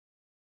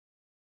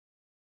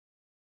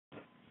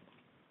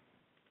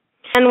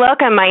And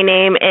welcome. My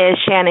name is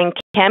Shannon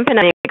Kemp, and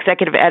I'm the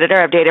Executive Editor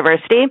of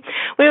DATAVERSITY.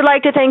 We would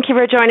like to thank you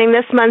for joining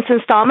this month's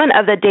installment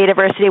of the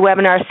DATAVERSITY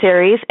webinar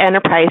series,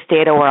 Enterprise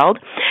Data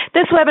World.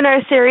 This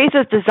webinar series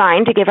is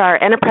designed to give our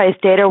Enterprise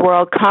Data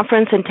World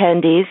conference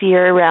attendees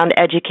year-round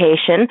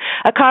education,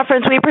 a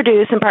conference we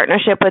produce in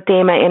partnership with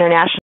DAMA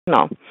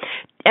International.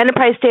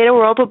 Enterprise Data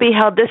World will be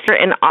held this year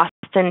in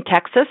Austin,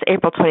 Texas,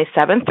 April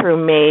 27th through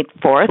May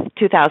 4th,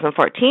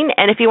 2014.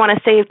 And if you want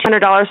to save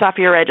 $200 off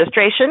your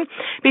registration,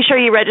 be sure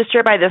you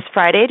register by this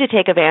Friday to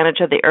take advantage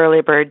of the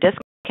early bird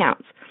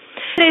discounts.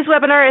 Today's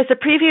webinar is a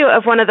preview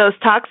of one of those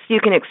talks you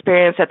can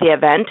experience at the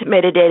event,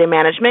 Metadata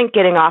Management,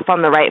 Getting Off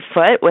on the Right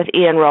Foot with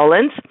Ian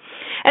Rowlands.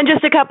 And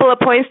just a couple of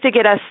points to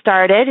get us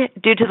started.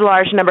 Due to the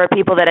large number of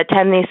people that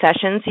attend these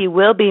sessions, you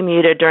will be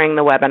muted during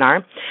the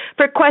webinar.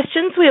 For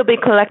questions, we will be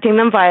collecting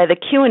them via the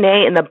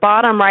Q&A in the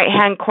bottom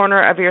right-hand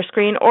corner of your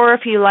screen, or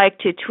if you like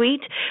to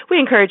tweet, we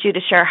encourage you to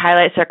share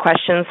highlights or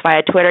questions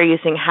via Twitter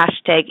using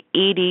hashtag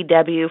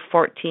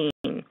EDW14.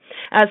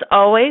 As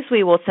always,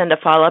 we will send a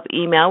follow-up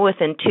email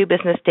within 2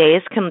 business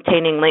days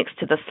containing links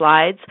to the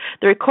slides,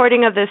 the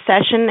recording of this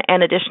session,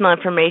 and additional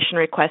information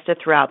requested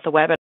throughout the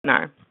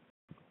webinar.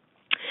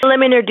 Let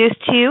me introduce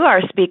to you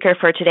our speaker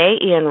for today,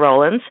 Ian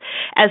Rowlands.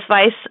 As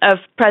Vice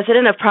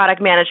President of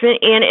Product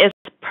Management, Ian is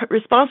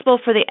responsible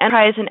for the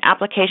Enterprise and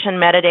Application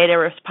Metadata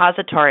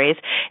Repositories,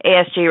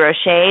 ASG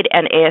Rochade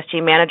and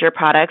ASG Manager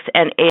products,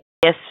 and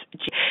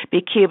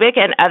ASG Cubic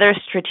and other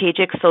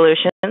strategic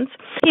solutions.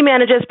 He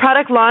manages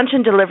product launch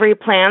and delivery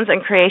plans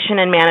and creation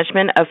and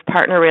management of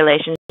partner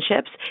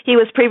relationships. He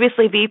was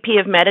previously VP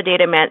of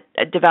Metadata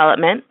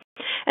Development.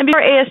 And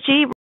before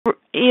ASG,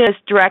 he is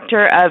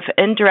Director of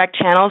Indirect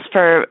Channels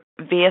for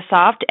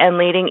ViaSoft and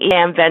leading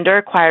EAM vendor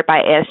acquired by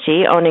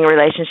ASG, owning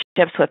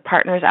relationships with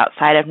partners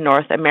outside of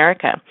North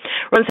America.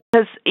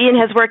 Ian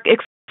has worked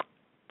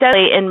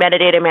extensively in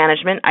metadata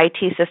management,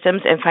 IT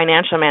systems, and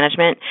financial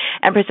management,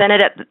 and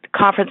presented at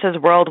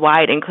conferences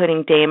worldwide,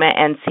 including DAMA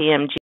and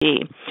CMG.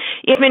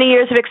 He has many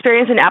years of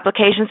experience in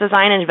applications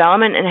design and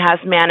development and has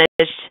managed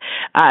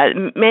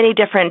many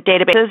different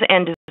databases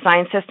and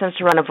design systems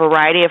to run a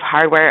variety of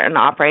hardware and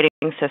operating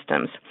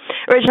systems.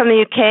 Originally from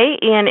the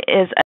UK, Ian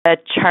is a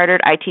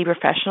chartered IT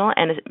professional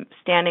and a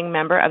standing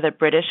member of the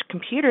British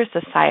Computer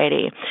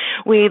Society.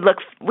 We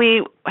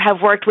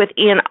have worked with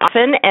Ian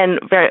often and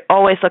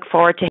always look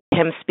forward to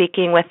him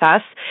speaking with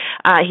us.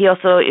 He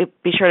also,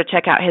 be sure to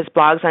check out his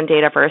blogs on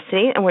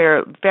DATAVERSITY, and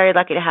we're very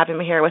lucky to have him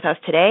here with us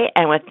today.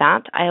 And with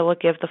that, I will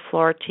give the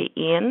floor to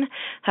Ian.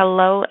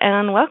 Hello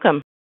and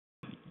welcome.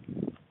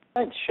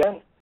 Thanks,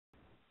 Shen.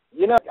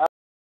 You know,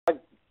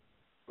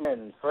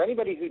 for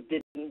anybody who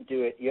didn't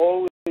do it, you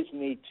always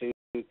need to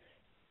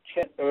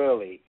check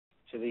early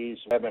to these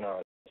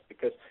webinars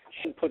because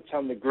Shen puts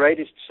on the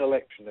greatest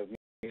selection of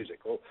music.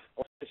 Or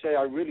to say,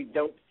 I really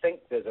don't think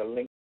there's a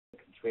link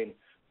between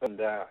and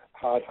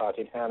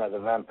hard-hearted Hannah, the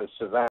Vamp of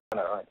Savannah.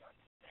 I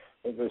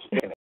think there's a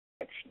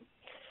connection.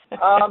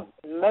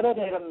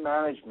 Metadata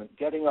management,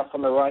 getting off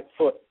on the right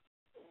foot.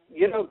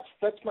 You know,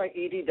 that's my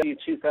EDW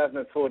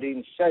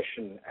 2014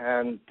 session,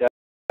 and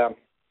then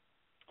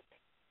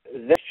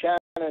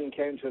Shannon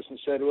came to us and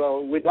said,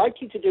 well, we'd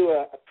like you to do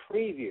a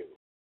preview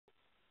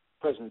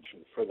presentation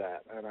for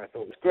that. And I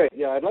thought, it was great.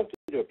 Yeah, I'd love to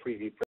do a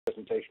preview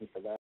presentation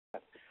for that.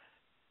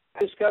 I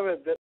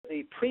discovered that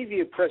the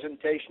preview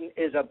presentation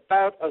is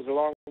about as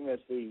long as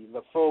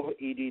the full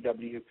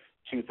EDW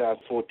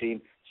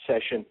 2014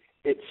 session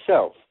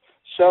itself.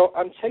 So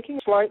I'm taking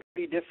a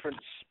slightly different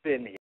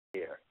spin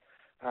here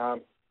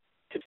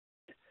to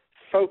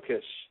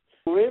focus,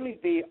 really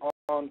be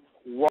on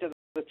what are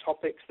the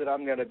topics that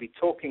I'm going to be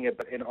talking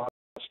about in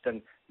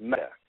Austin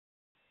Meta.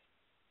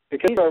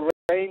 Because there are a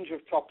range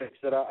of topics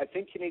that I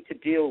think you need to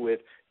deal with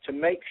to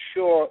make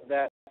sure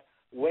that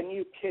when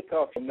you kick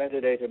off your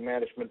metadata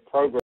management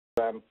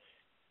program,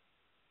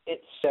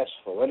 it's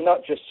successful. And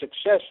not just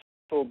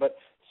successful, but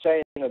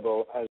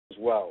sustainable as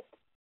well.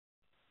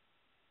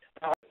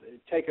 I've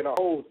taken a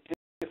whole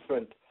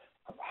different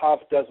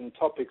half dozen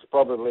topics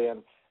probably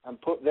and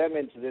put them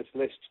into this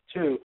list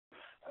too.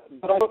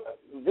 But I thought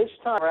this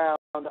time around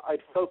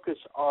I'd focus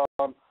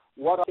on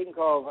what I think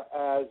of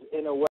as,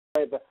 in a way,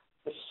 the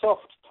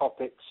soft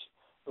topics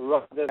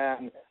rather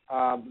than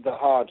the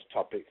hard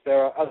topics.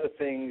 There are other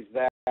things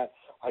that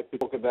I could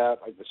talk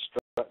about, like the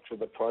structure of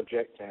the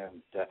project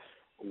and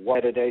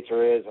what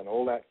metadata is and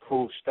all that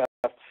cool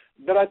stuff.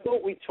 But I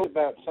thought we'd talk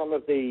about some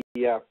of the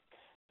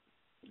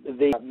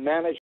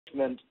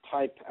management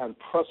type and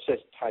process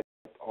type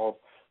of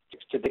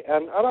today.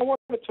 And I want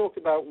to talk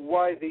about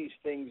why these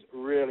things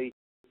really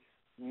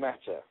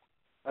matter.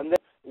 And then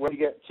when we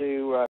get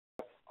to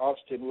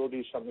Austin, we'll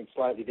do something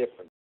slightly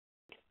different.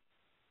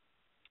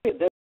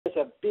 There's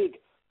a big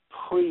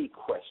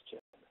pre-question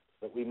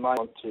that we might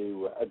want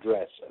to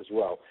address as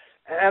well.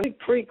 And the big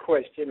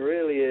pre-question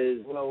really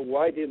is, well,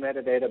 why do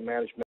metadata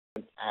management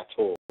at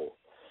all?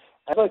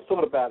 As I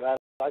thought about that,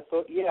 I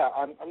thought, yeah,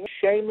 I'm going to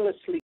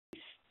shamelessly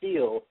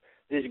steal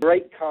this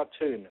great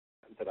cartoon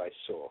that I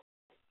saw.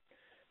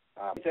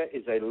 It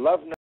is a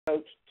love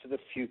note to the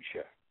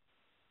future.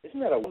 Isn't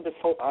that a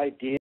wonderful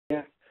idea?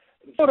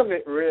 Part of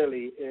it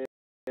really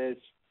is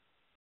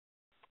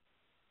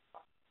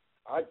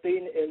I've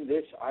been in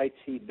this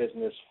IT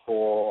business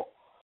for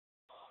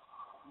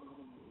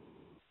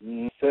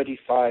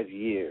 35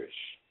 years.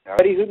 Now,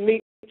 anybody who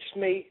meets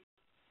me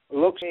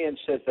looks at me and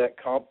says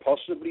that can't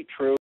possibly be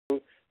true,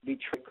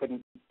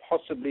 couldn't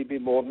possibly be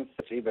more than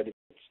 30, but it's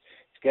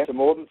getting to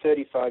more than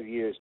 35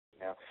 years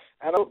now.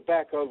 And I look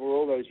back over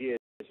all those years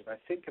and I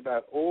think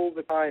about all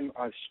the time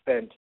I've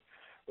spent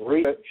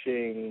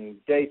researching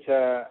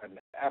data and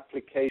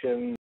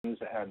applications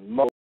and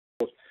models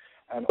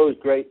and those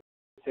great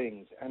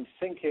things and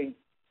thinking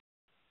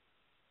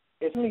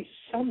if only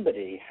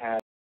somebody had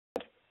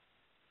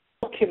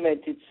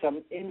documented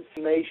some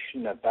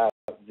information about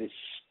this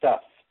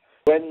stuff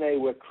when they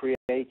were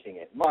creating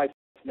it, my life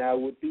now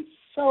would be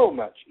so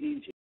much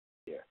easier.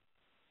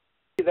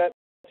 That's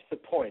the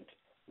point.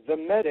 The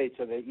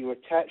metadata that you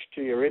attach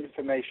to your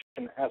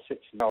information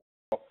assets now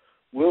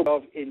will be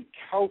of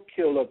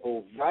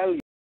incalculable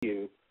value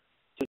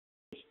to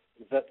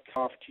that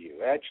come after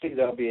you. Actually,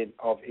 they'll be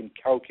of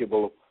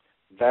incalculable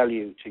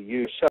value to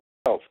you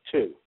yourself,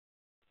 too.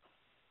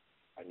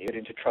 And you get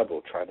into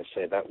trouble trying to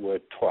say that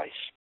word twice.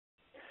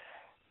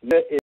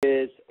 That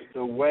is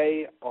the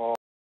way of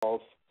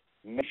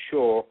making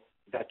sure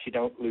that you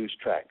don't lose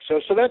track. So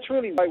that's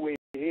really why we're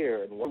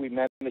here and why we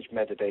manage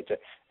metadata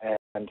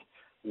and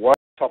why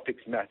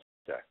topics matter.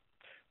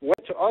 Well,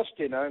 to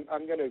Austin,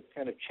 I'm going to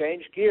kind of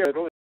change gear a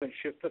little and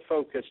shift the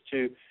focus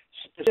to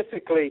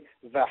specifically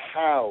the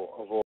how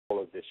of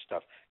all of this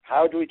stuff.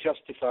 How do we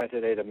justify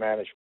metadata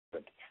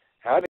management?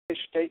 How do you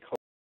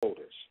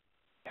stakeholders?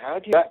 How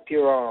do you wrap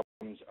your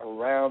arms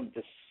around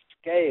the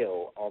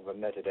scale of a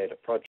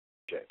metadata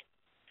project?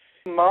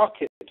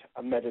 Market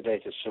a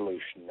metadata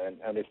solution,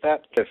 and if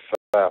that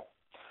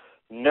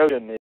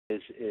notion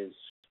is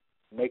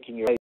making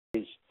your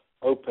eyes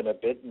open a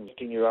bit and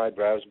making your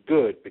eyebrows,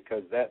 good,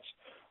 because that's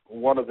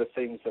one of the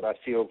things that I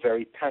feel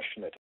very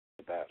passionate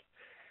about.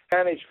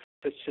 Manage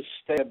for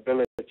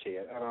sustainability,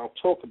 and I'll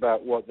talk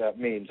about what that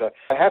means.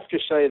 I have to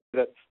say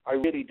that I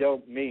really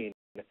don't mean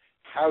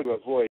how to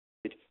avoid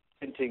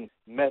printing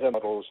meta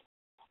models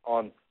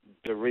on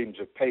the reams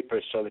of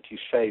paper so that you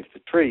save the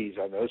trees.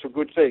 I know those are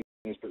good things,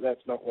 but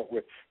that's not what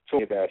we're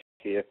talking about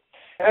here.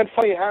 And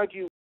finally, how do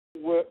you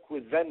work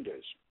with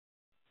vendors?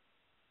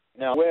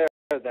 Now, aware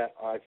that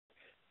I've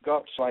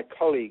got my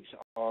colleagues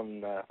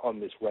on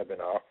this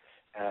webinar,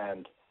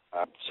 and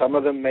some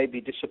of them may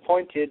be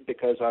disappointed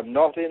because I'm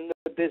not in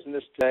the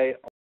business today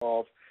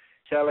of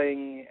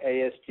selling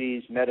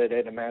ASD's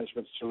metadata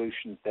management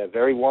solutions. They're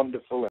very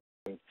wonderful,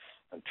 and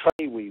trust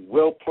me, we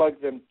will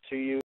plug them to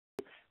you,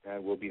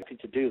 and we'll be happy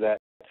to do that.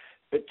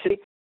 But today,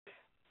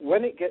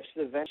 when it gets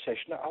to the vendor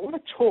session, I want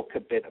to talk a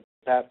bit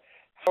about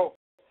how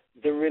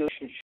the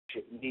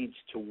relationship needs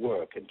to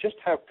work and just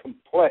how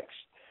complex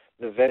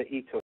the vendor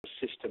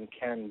ecosystem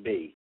can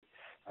be.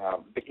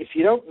 But if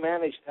you don't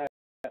manage that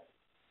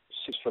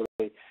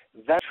successfully,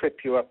 that trip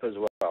you up as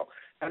well.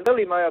 And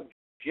really my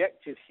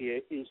objective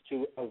here is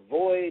to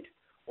avoid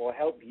or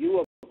help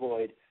you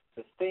avoid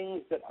the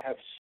things that I have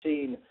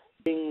seen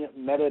being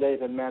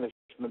metadata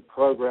management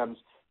programs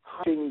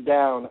crashing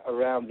down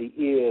around the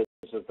ears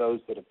of those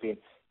that have been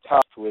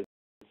tasked with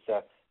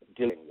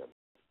dealing with them.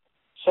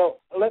 So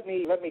let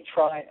me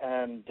try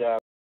and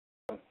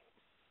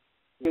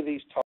do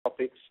these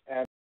topics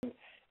and get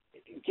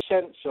a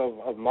sense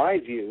of my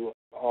view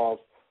of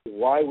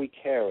why we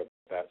care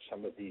about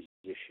some of these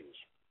issues.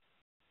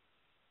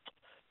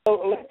 So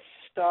let's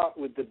start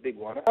with the big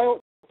one. I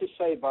ought to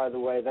say, by the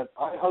way, that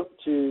I hope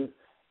to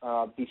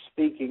be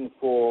speaking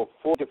for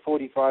 40 to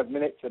 45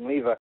 minutes and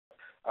leave a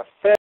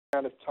fair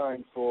amount of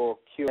time for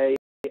Q&A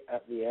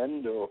at the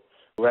end, or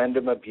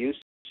random abuse,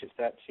 if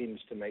that seems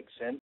to make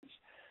sense.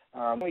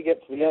 When we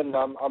get to the end,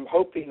 I'm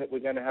hoping that we're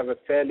going to have a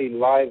fairly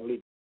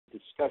lively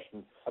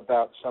discussion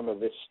about some of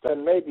this stuff,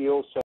 and maybe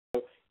also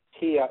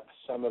tee up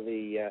some of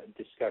the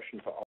discussion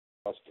for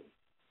Austin.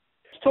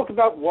 Let's talk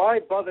about why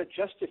bother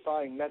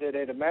justifying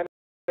metadata management.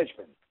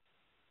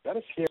 Is that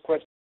a serious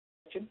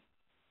question?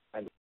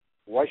 And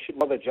why should we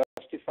bother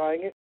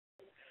justifying it?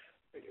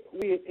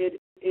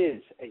 It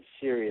is a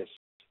serious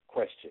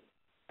question.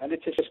 And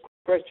it's a serious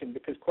question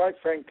because, quite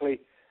frankly,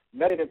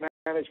 metadata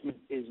management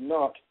is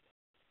not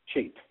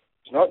cheap.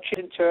 It's not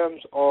cheap in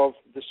terms of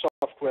the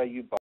software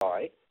you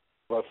buy.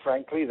 Well,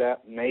 frankly,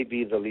 that may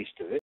be the least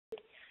of it.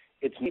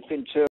 It's cheap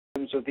in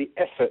terms of the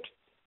effort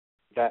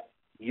that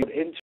you put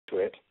into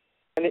it.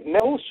 And it may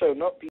also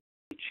not be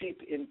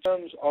cheap in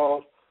terms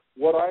of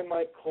what I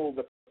might call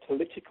the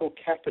political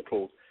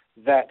capital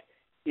that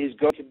is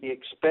going to be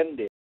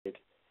expended if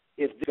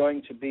there's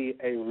going to be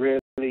a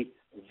really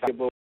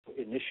valuable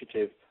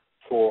initiative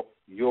for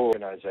your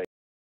organization.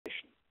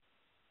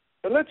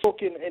 But let's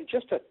talk in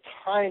just a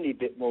tiny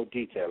bit more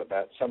detail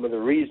about some of the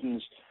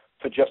reasons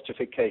for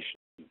justification.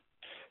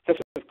 This,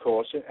 of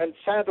course, and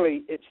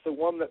sadly, it's the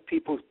one that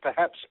people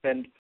perhaps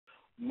spend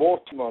more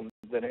time on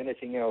than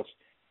anything else,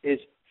 is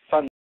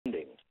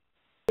funding.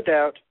 No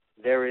doubt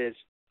there is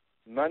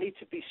money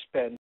to be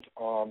spent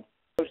on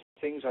those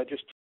things I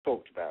just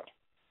talked about.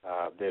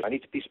 There's money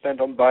to be spent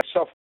on buying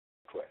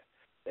software.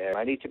 There's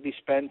money to be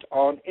spent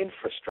on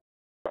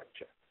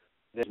infrastructure.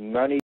 There's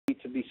money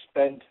to be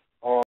spent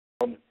on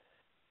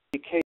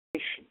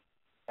education.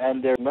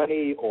 And there's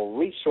money or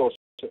resources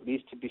at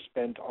least to be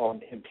spent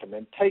on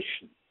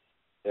implementation.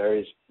 There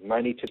is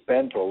money to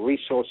spend or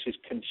resources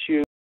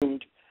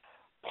consumed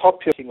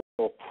populating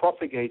or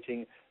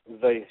propagating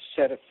the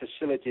set of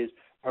facilities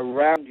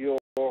around your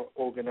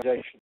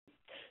organization.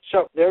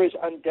 So there is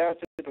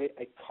undoubtedly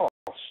a cost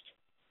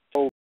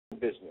for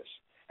business.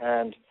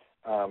 And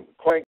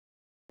quite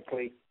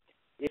frankly,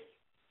 if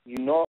you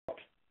not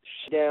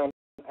sit down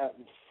at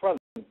the front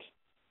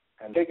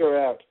and figure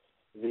out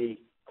the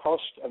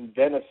cost and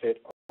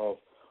benefit of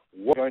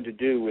what you're going to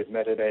do with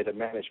metadata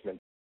management,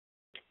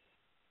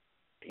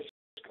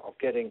 of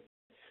getting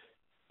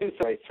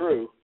two-thirds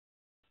through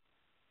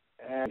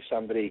and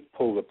somebody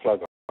pull the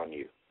plug on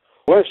you.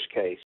 Worst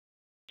case,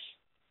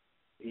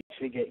 you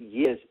actually get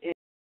years in.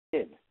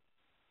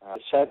 The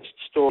saddest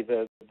story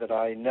that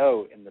I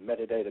know in the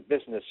metadata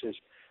business is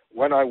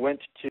when I went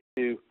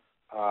to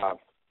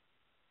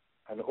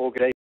an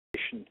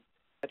organization,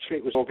 actually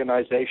it was an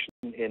organization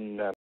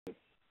in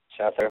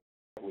South Africa,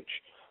 which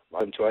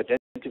wanted to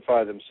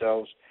identify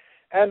themselves,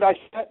 and I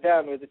sat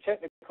down with the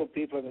technical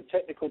people, and the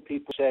technical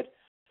people said,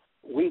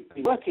 we've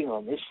been working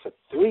on this for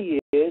 3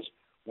 years,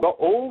 we've got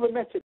all the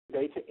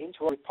metadata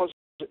into our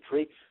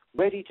repository,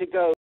 ready to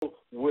go,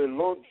 we're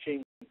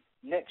launching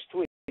next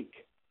week.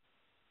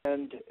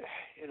 And,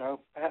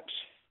 perhaps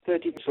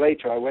 30 minutes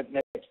later, I went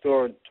next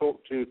door and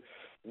talked to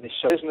the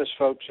business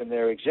folks and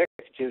their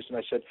executives, and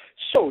I said,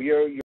 so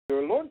you're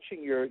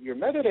launching your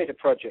metadata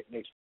project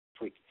next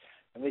week.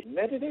 And they said,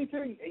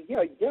 metadata?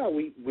 Yeah,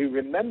 we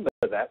remember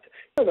that.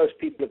 Those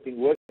people have been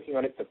working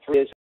on it for 3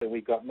 years and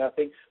we've got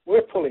nothing.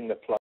 We're pulling the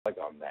plug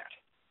on that.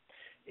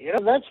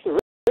 That's the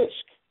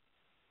risk.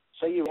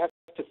 So you have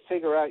to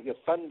figure out your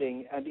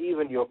funding and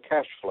even your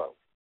cash flow.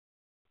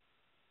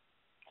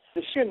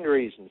 The second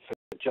reason for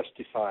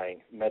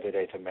justifying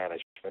metadata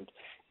management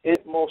is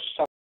more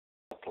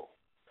subtle.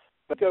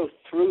 But go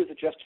through the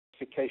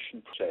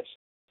justification process.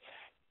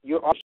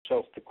 You ask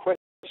yourself the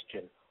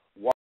question,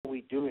 why are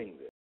we doing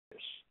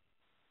this?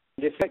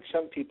 And in fact,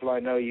 some people I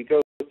know, you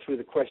go through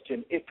the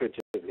question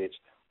iteratively. It's,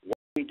 why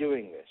are we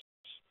doing this?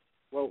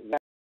 Well, why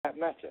does that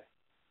matter?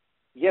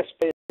 Yes,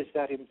 but is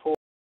that important?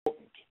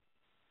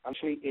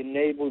 Actually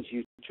enables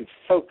you to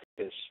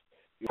focus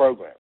your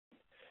program.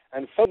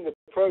 And focusing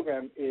the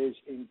program is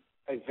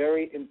a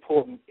very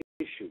important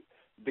issue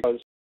because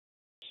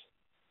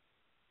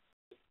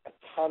a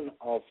ton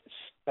of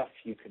stuff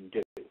you can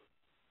do.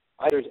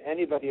 There's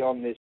anybody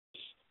on this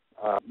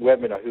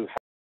webinar who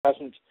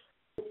hasn't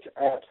looked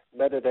at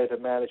metadata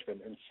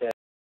management and said,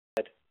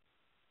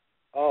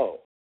 oh,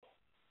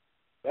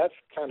 that's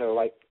kind of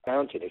like a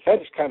mountain. In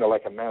fact, it's kind of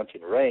like a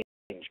mountain range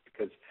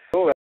because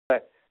all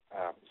that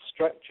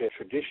structure,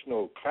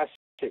 traditional,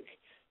 classic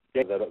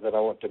data that I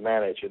want to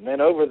manage. And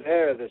then over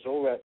there's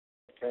all that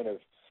kind of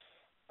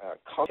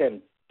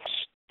content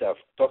stuff,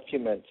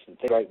 documents and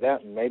things like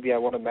that, and maybe I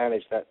want to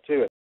manage that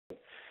too.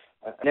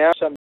 Now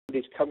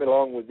somebody's coming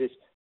along with this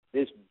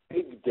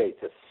big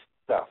data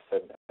stuff,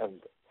 and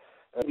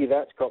maybe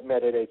that's got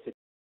metadata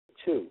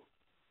too.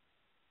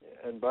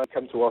 And by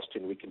come to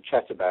Austin, we can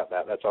chat about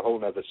that. That's a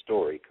whole other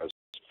story because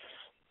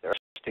they're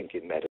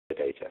stinking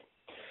metadata.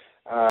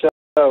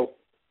 So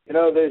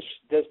there's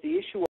the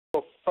issue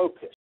of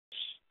focus.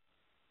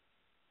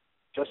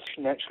 Just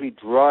actually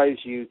drives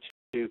you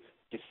to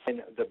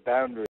define the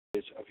boundaries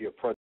of your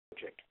project.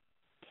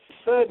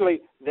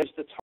 Thirdly, there's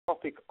the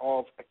topic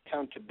of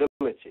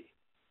accountability.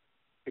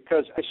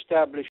 Because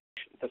establish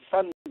the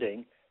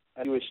funding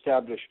and you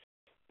establish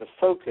the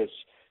focus,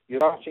 you're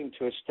starting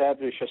to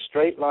establish a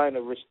straight line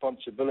of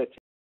responsibility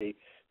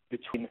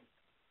between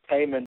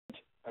payment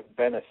and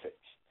benefits.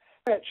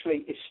 It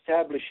actually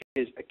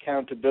establishes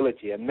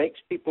accountability and makes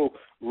people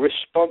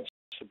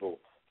responsible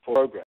for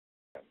programs.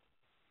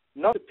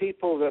 Not the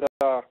people that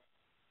are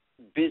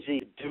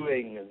busy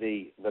doing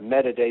the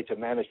metadata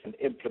management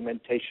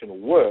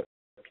implementation work,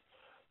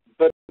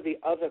 but the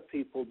other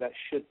people that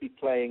should be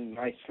playing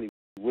nicely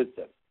with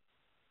them.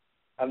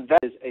 And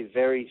that is a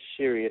very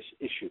serious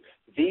issue.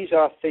 These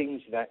are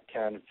things that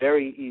can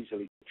very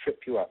easily trip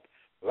you up.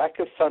 Lack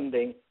of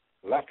funding,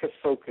 lack of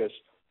focus,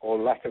 or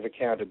lack of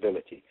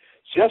accountability.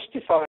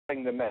 Justifying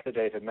the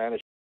metadata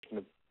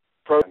management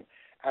program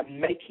and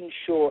making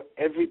sure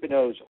everybody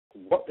knows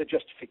what the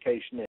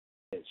justification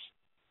is.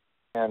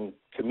 And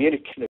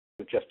communicating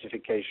the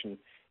justification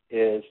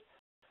is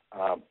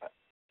a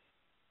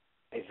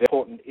very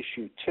important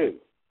issue too.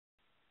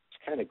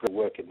 It's kind of good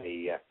work in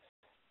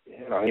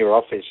in your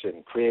office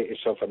and create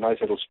yourself a nice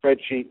little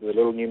spreadsheet with a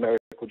little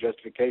numerical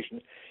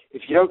justification.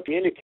 If you don't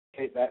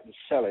communicate that and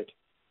sell it,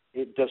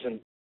 it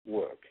doesn't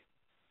work.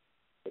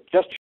 But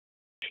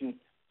justification is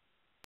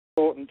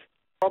important,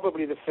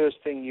 probably the first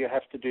thing you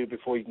have to do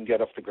before you can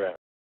get off the ground.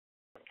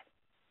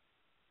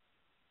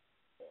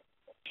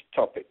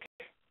 Topic: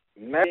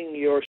 managing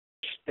your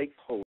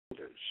stakeholders.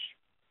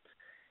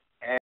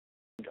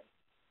 And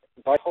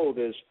By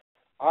holders,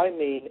 I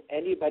mean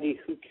anybody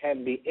who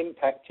can be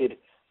impacted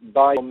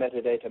by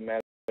metadata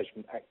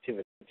management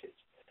activities.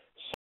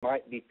 So it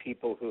might be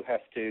people who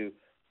have to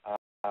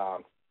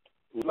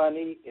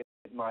money. It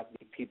might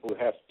be people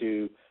who have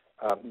to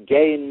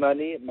gain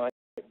money. It might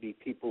be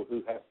people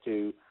who have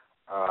to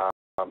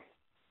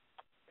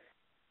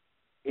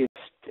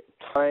invest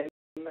time.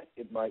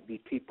 It might be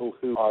people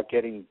who are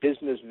getting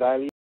business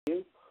value,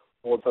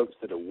 or folks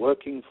that are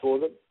working for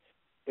them.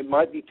 It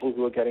might be people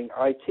who are getting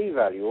IT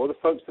value, or the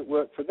folks that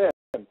work for them.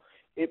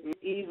 It may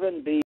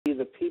even be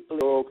the people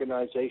in your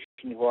organization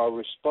who are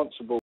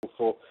responsible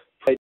for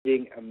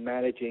trading and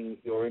managing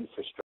your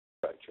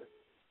infrastructure.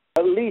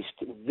 At least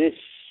this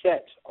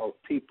set of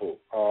people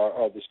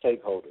are the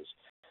stakeholders.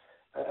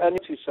 And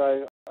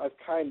so I've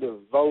kind of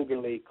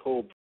vulgarly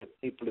called the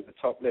people in the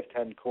top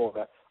left-hand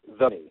corner the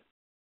money.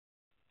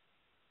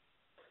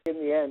 In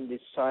the end,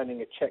 is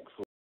signing a check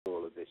for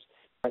all of this.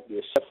 It might be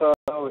a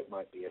CFO, it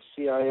might be a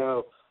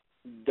CIO,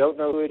 don't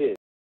know who it is,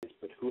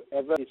 but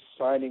whoever is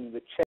signing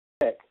the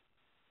check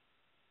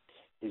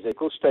is a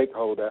core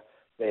stakeholder.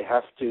 They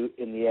have to,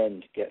 in the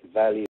end, get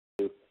value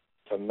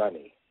for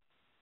money.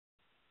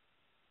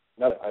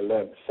 Now, I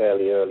learned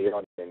fairly early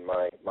on in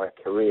my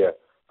career,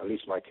 at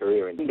least my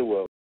career in the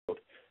world,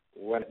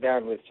 went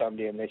down with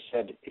somebody and they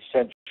said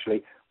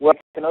essentially, well,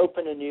 I can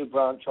open a new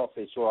branch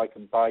office or I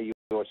can buy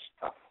your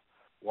stuff.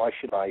 Why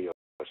should I buy your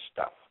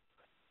stuff?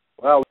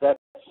 Well, that's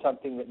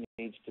something that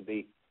needs to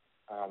be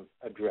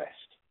addressed.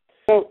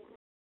 So,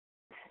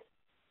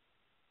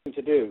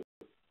 to do,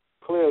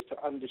 clearly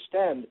to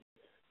understand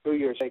who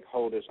your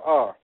stakeholders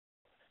are.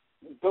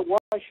 But why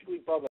should we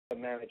bother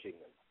managing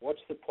them?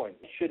 What's the point?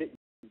 Should it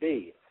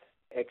be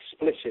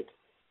explicit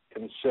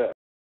concern?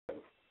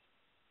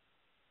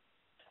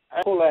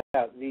 I pull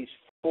out these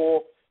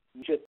four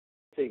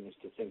things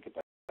to think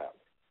about.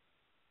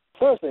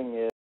 First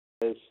thing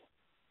is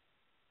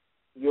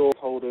your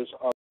holders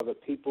are the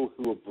people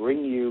who will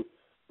bring you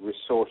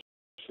resources.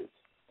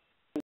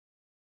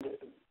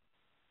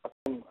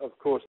 Of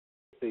course,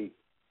 the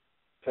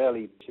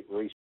fairly basic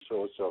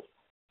resource of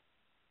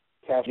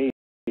cash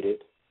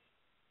needed,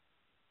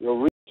 your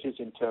resources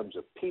in terms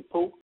of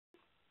people,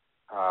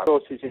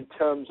 resources in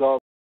terms of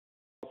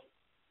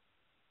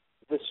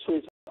the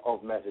source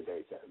of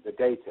metadata, the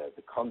data,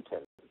 the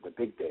content, the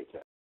big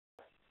data.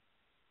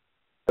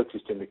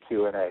 Noticed in the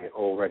Q&A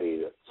already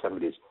that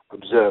somebody's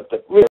observed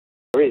that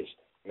there is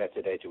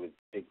metadata with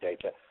big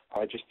data.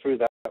 I just threw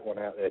that one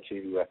out there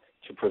to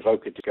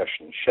provoke a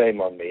discussion.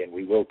 Shame on me, and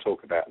we will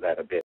talk about that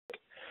a bit.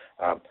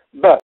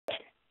 But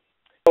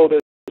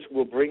holders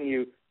will bring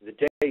you the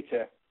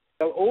data.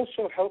 They'll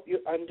also help you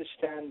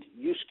understand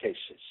use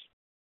cases.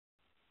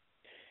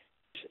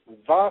 It's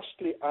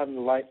vastly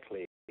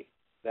unlikely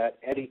that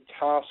any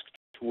tasked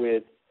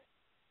with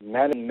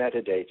managing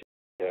metadata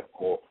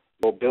or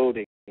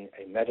building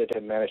a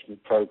metadata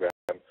management program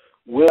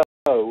will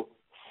know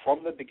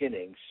from the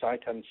beginning,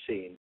 sight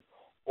unseen,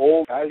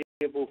 all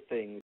valuable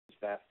things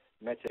that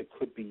metadata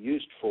could be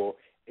used for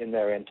in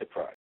their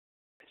enterprise.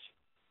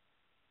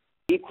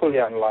 Equally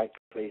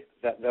unlikely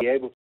that they'll be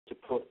able to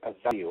put a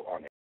value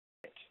on it.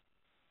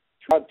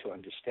 It's hard to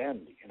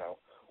understand,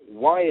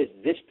 why is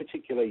this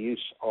particular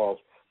use of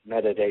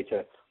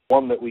metadata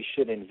one that we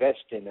should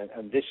invest in,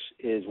 and this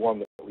is one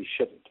that we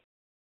shouldn't.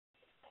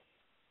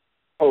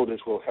 Stakeholders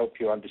will help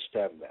you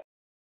understand that.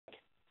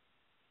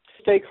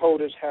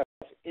 Stakeholders have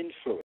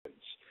influence.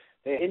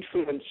 They have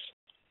influence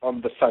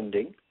on the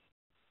funding.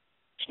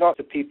 It's not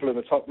the people in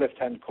the top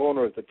left-hand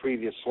corner of the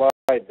previous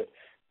slide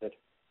that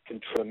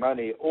control the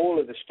money. All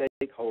of the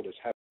stakeholders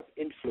have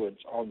influence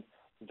on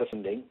the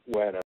funding,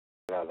 one or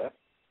another.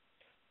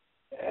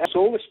 And so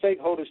all the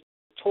stakeholders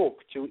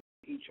talk to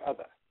each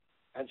other.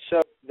 And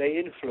so they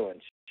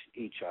influence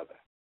each other.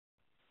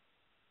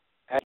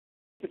 And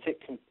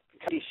it can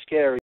be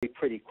scary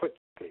pretty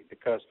quickly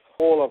because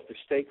all of the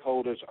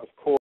stakeholders, of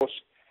course,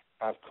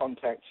 have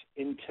contacts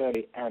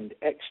internally and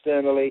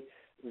externally.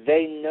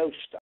 They know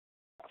stuff.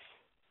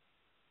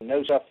 They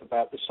know stuff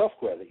about the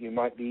software that you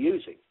might be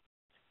using.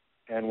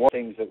 And one of the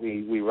things that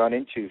we run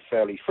into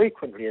fairly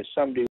frequently is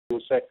somebody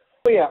will say,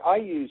 oh yeah, I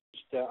used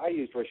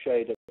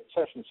Rashad at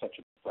such and such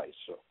a place.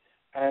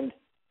 And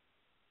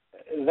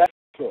that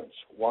influence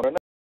one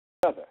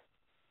another.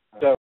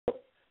 So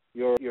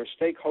your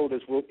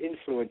stakeholders will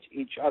influence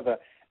each other,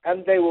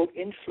 and they will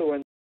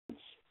influence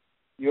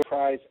your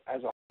enterprise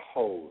as a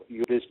whole,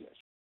 your business.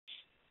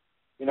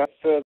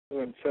 Further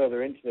and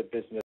further into the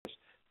business,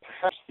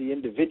 perhaps the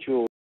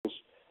individuals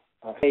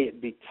may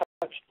be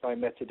touched by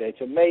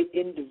metadata, may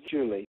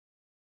individually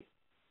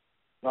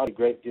not a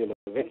great deal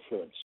of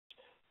influence,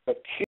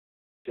 but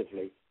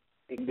cumulatively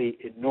it can be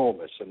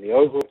enormous, and the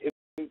overall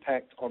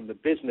impact on the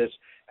business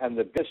and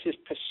the business's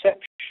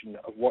perception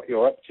of what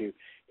you're up to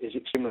is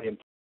extremely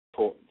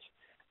important.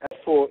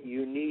 Therefore,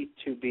 you need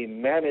to be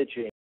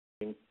managing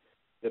the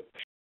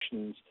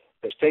perceptions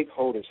that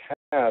stakeholders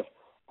have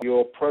of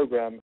your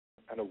program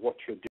and of what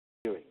you're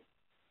doing.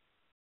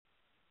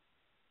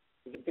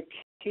 The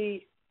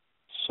key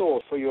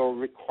source for your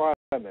requirements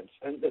requirements,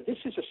 and this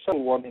is a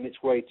subtle one in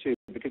its way too,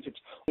 because it's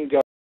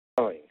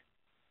ongoing.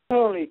 Not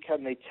only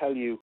can they tell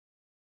you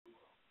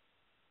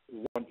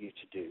what they want you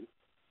to do,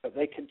 but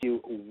they can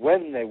do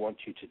when they want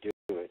you to do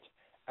it.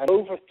 And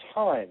over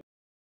time,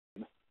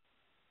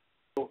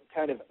 you'll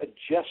kind of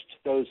adjust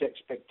those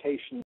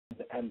expectations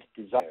and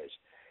desires.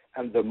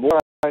 And the more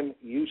time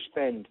you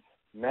spend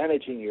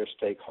managing your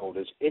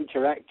stakeholders,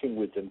 interacting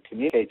with them,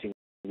 communicating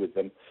with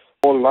them,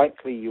 more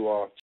likely you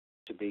are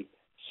to be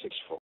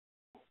successful.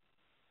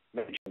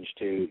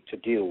 To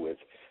deal with,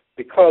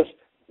 because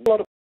a lot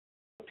of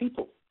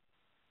people,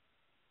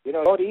 a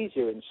lot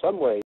easier in some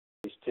ways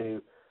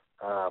to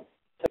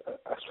take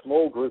a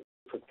small group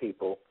of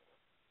people,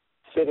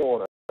 sit in a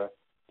corner,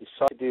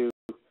 decide to do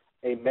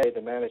a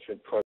metadata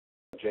management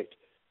project,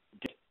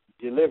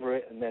 deliver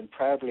it, and then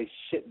proudly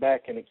sit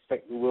back and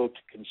expect the world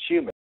to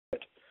consume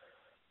it.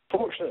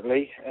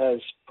 Fortunately, as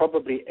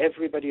probably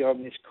everybody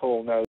on this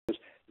call knows,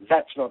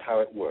 that's not how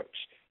it works.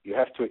 You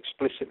have to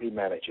explicitly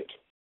manage it.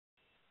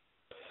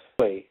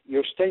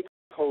 Your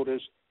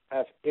stakeholders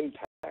have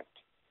impact.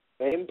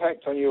 They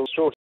impact on your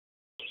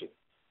sourcing.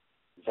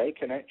 They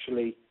can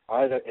actually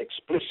either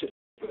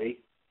explicitly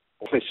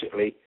or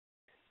implicitly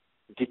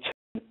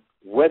determine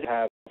whether you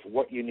have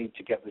what you need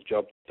to get the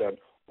job done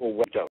or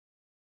whether you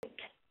don't.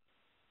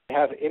 They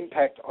have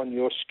impact on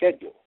your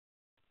schedule.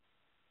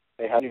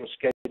 They have your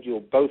schedule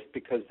both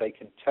because they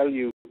can tell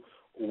you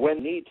when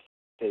you need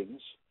things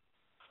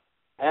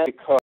and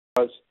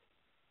because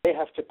they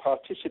have to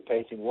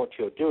participate in what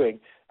you're doing,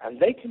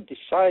 and they can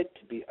decide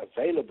to be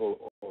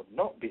available or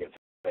not be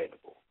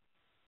available.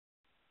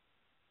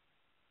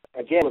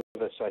 Again, all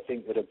of us, I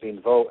think, that have been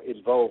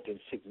involved in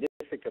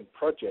significant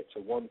projects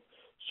of one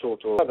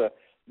sort or other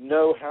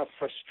know how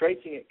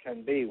frustrating it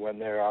can be when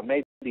there are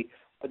maybe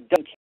a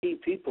dozen key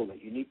people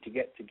that you need to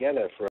get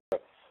together for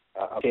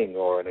a thing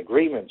or an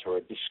agreement or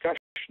a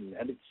discussion,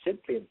 and it's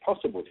simply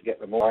impossible to get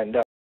them all lined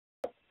up.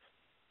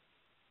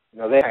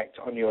 Their impact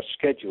on your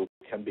schedule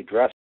can be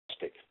drastic.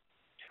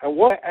 And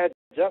what it adds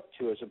up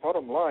to as a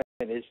bottom line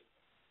is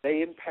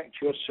they impact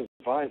your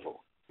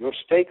survival. Your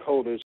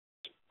stakeholders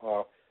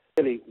are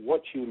really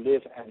what you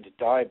live and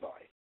die by.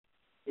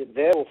 It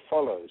therefore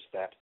follows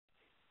that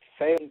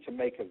failing to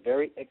make a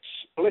very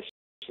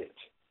explicit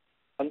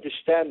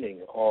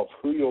understanding of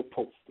who your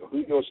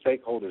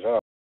stakeholders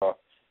are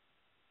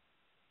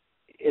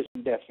is a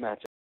death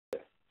matter.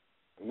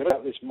 I'm going to talk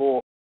about this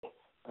more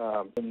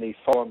in the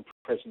following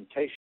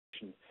presentation,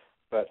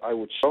 but I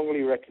would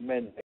strongly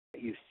recommend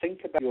that you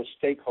think about your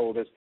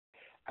stakeholders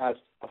as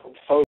a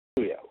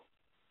portfolio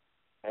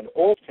and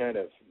all kind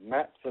of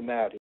map them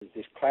out. It's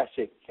this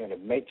classic kind of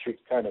matrix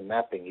kind of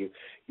mapping.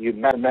 You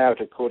map them out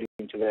according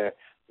to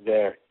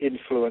their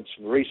influence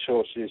and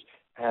resources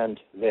and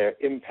their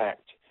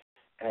impact,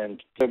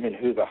 and determine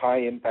who the high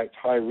impact,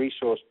 high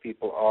resource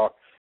people are,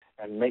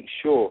 and make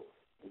sure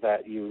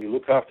that you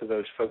look after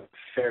those folks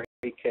very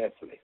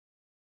carefully.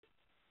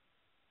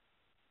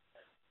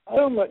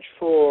 So much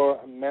for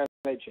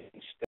managing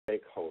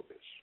stakeholders.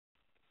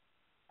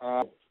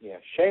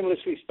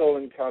 Shamelessly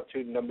stolen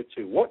cartoon number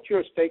 2. What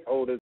your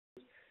stakeholders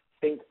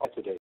think of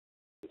metadata.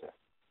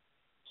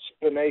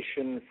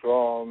 Explanation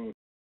from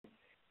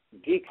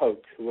Geek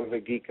Poke, whoever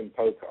Geek and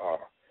Poke are.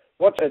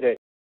 What's metadata?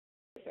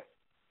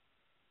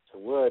 It's a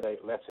word,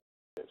 8 letters.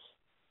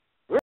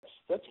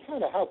 That's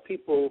kind of how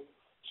people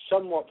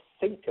somewhat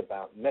think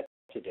about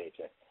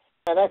metadata.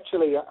 And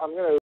actually, I'm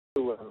going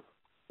to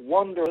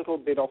wander a little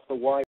bit off the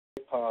why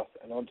path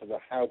and onto the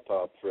how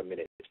path for a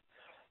minute.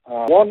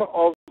 One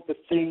of the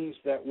things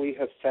that we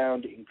have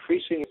found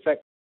increasingly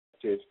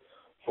effective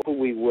for who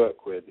we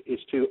work with is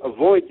to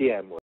avoid the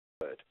M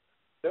word.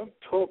 Don't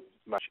talk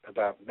much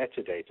about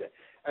metadata.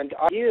 And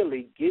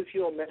ideally, give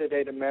your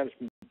metadata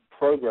management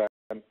program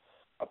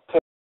a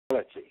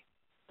personality.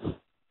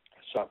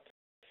 So,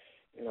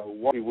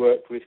 what we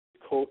work with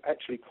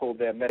actually called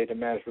their metadata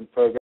management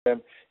program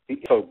the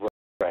info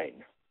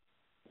brain.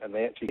 And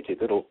they actually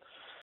did little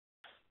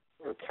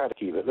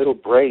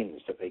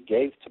brains that they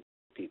gave to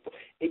people.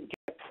 It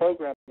gave a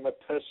program a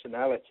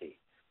personality,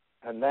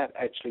 and that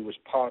actually was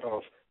part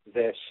of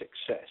their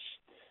success.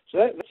 So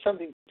that's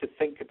something to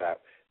think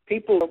about.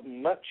 People don't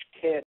much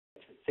care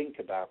to think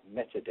about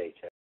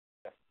metadata.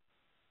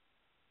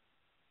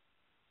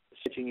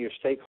 Sitting your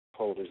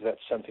stakeholders,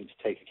 that's something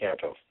to take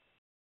account of.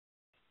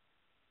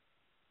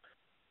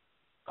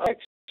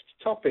 Next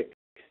topic,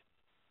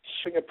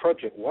 swing a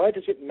project. Why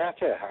does it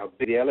matter how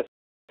big the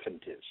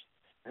elephant is?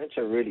 That's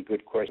a really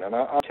good question, and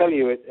I'll tell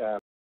you it.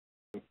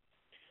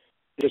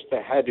 Just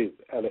a Hadoop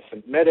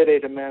elephant.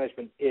 Metadata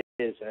management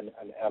is an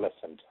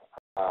elephant.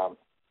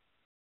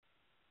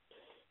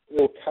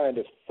 Little kind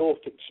of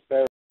thought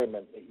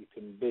experiment that you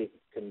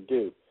can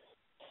do.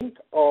 Think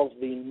of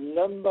the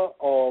number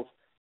of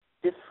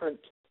different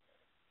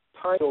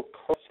types or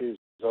classes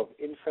of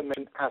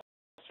information asset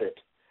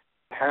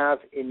you have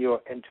in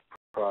your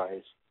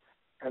enterprise,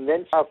 and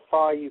then how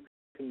far you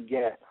can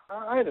get,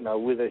 I don't know,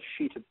 with a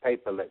sheet of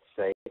paper, let's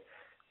say,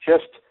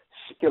 just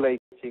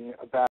speculating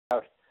about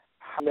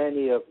how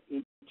many of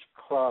each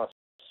class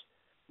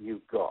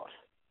you've got.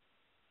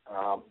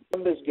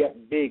 Numbers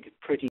get big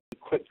pretty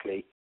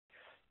quickly.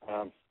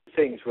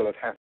 Things will have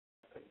happened.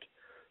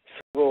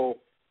 First of all,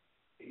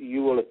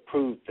 you will have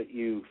proved that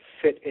you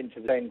fit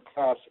into the same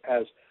class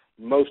as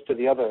most of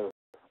the other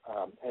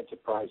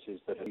enterprises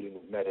that are dealing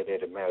with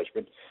metadata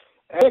management.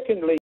 And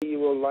secondly, you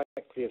will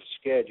likely have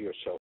scared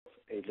yourself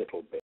a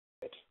little bit.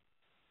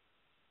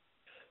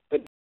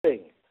 But the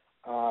thing,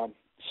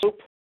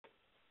 scope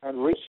and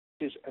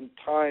resources and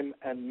time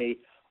and me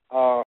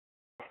are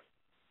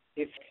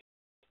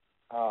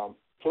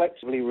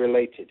flexibly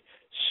related.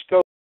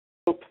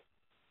 Scope,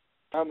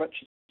 how much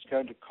it's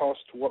going to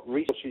cost, what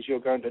resources you're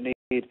going to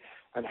need,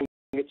 and how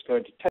long it's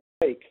going to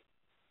take.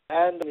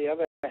 And on the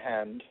other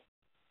hand,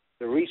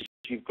 the resources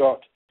you've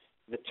got,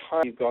 the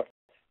time you've got,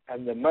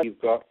 and the money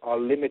you've got are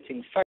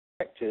limiting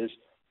factors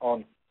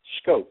on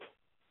scope.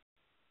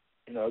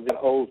 You know, the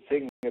old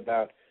thing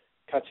about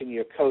cutting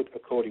your coat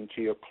according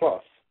to your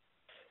cloth.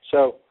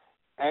 So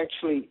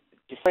actually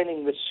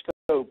defining the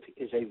scope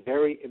is a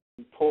very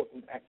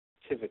important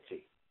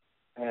activity.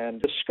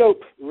 And the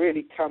scope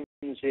really comes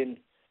in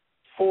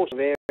four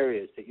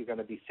areas that you're going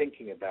to be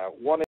thinking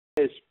about. One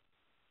is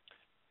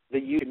the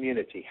user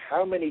community.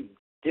 How many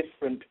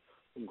different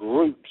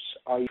groups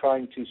are you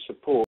trying to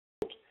support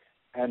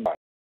and why?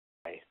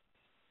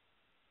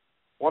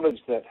 One of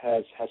the that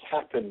has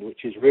happened,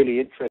 which is really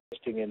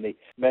interesting in the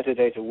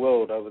metadata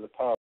world over the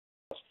past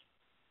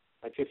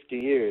 50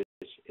 years,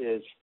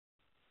 is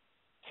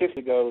 50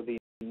 ago the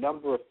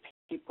number of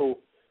people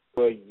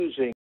who are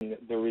using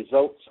the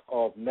results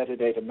of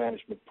metadata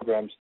management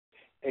programs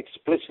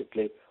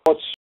explicitly was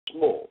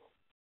small.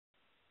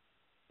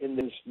 In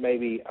this,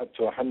 maybe up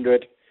to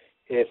 100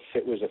 if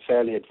it was a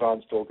fairly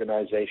advanced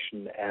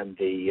organization and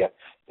the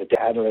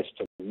data analysts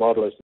and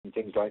modelers and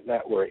things like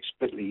that were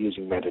explicitly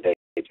using metadata.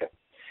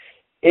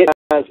 It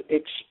has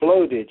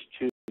exploded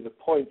to the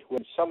point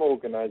when some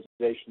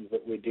organizations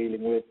that we're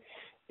dealing with,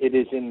 it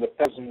is in the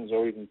thousands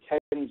or even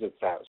tens of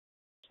thousands.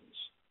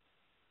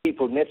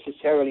 People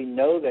necessarily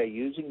know they're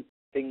using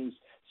things,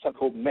 some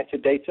called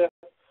metadata,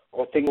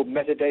 or things called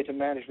metadata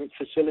management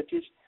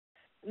facilities.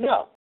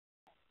 No,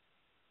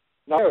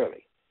 not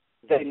really.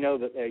 They know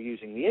that they're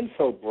using the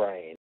info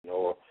brain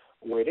or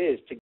where it is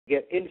to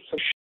get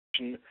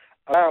information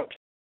about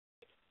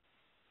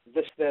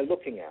this they're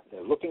looking at.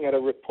 They're looking at a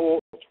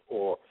report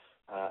or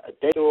a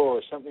data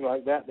or something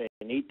like that. They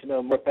need to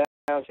know more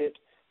about it.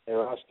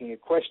 They're asking a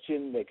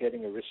question. They're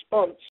getting a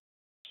response.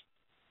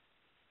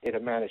 Data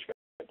management.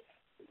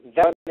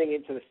 They're running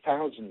into the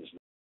thousands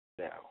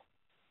now.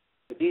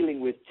 Dealing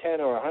with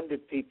 10 or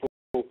 100 people,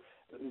 the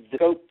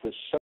scope was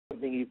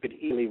something you could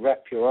easily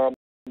wrap your arms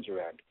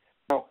around.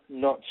 Now,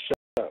 not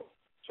so.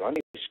 So I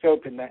think the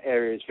scope in that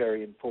area is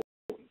very important.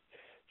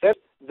 Then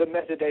the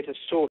metadata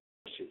sources.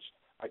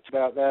 I talked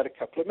about that a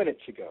couple of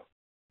minutes ago.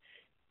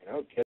 You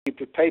know, get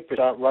your paper,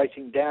 start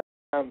writing down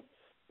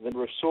the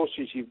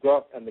resources you've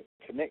got and the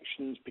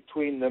connections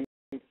between them.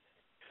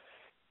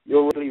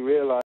 You'll really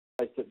realize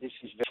that this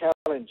is very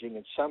challenging,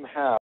 and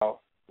somehow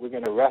we're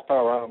going to wrap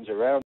our arms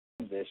around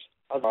this.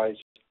 Otherwise,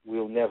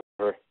 we'll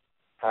never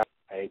have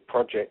a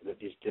project that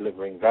is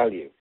delivering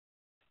value.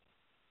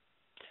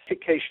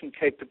 Verification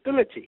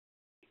capability.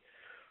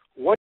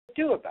 What do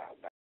we do about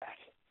that?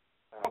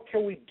 What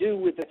can we do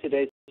with the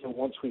metadata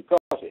once we've got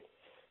it?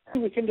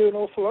 And we can do an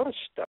awful lot of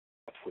stuff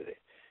with it.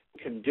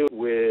 We can do it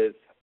with,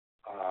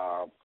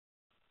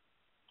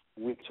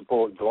 we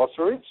support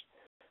glossaries,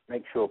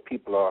 make sure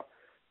people are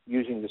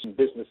using this in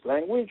business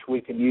language.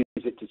 We can use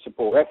it to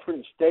support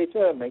reference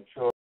data, make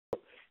sure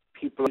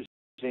people are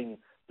using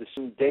the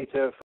same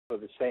data for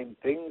the same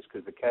things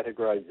because the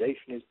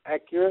categorization is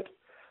accurate.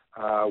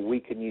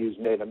 We can use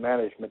data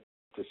management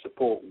to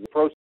support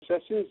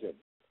processes and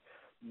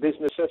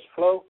business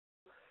flow,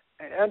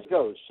 and it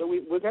goes. So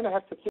we're going to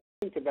have to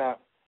think about,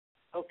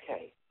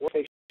 okay, what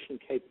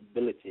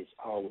capabilities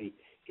are we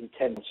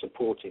intending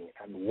supporting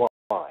and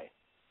why?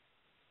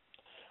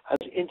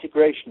 As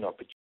integration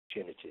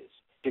opportunities.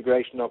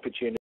 Integration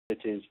opportunities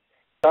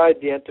inside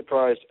the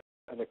enterprise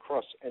and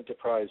across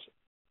enterprise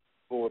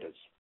borders.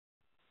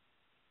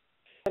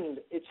 And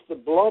it's the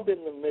blob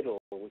in the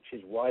middle, which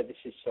is why this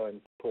is so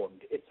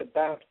important. It's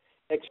about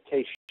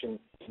expectation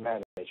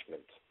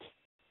management.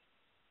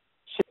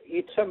 So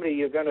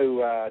you're going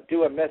to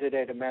do a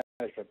metadata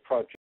management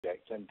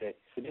project, and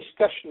the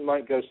discussion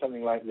might go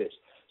something like this.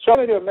 So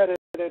I'm going to do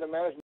a metadata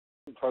management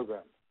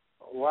program.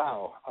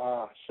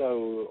 Wow.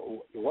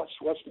 So what's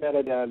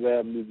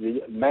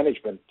metadata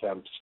management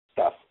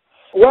stuff?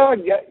 Well,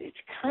 yeah, it's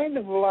kind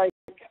of like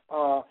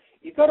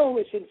you've got all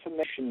this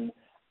information,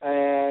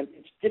 and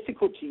it's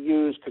difficult to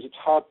use because it's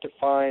hard to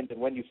find, and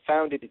when you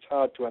found it, it's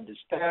hard to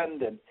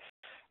understand, and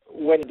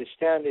when you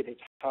understand it,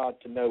 it's hard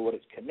to know what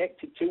it's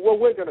connected to. Well,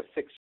 we're going to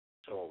fix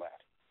all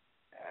that.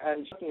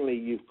 And suddenly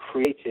you've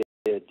created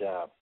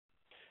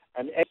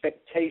an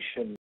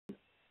expectation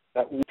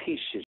that one piece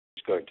is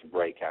going to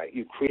break out.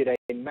 You create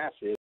a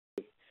massive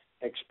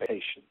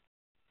expectation.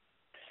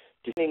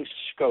 Defining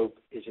scope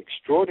is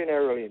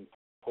extraordinarily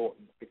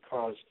important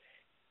because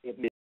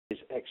it is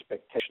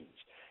expectations.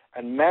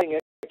 And managing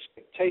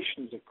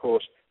expectations, of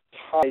course,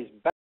 ties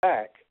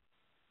back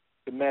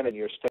to managing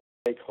your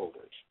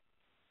stakeholders.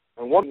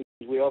 And one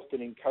thing we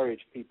often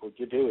encourage people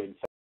to do, in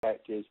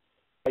fact, is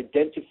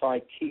identify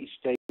key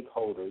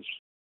stakeholders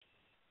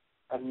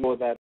and know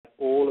that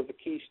all of the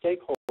key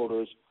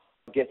stakeholders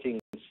are getting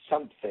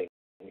something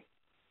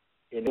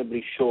in a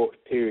really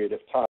short period of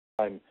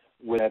time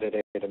with a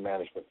data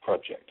management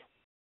project.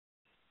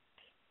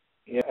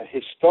 A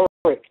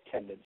historic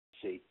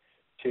tendency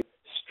to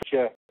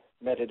structure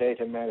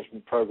metadata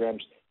management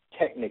programs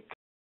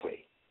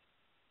technically,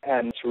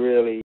 and it's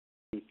really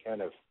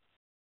kind of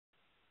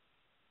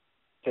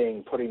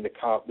putting the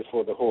cart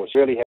before the horse.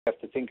 You really have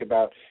to think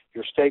about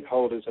your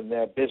stakeholders and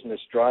their business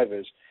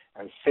drivers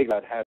and figure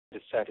out how to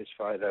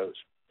satisfy those.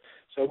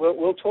 So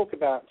we'll talk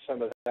about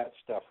some of that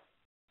stuff.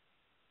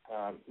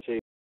 I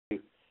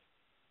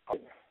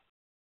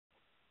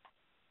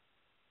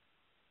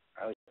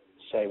would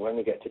say when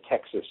we get to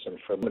Texas, and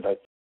for a moment I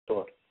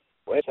thought,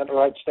 well, is that the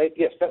right state?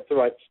 Yes, that's the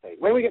right state.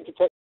 When we get to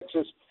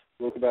Texas,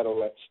 we'll talk about all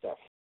that stuff.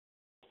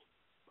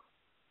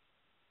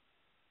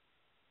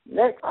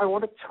 Next, I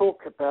want to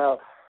talk about,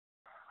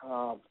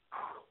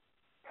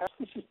 perhaps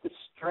this is the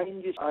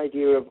strangest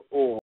idea of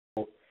all,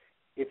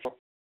 if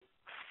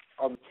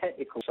on the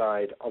technical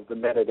side of the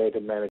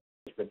metadata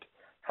management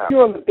house. If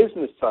you're on the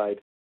business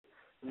side,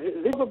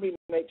 this probably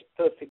makes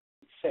perfect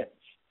sense.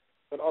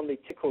 But on the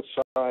technical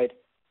side,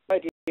 the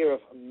idea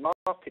of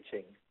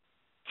marketing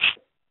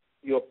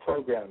your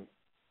program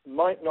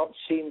might not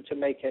seem to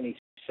make any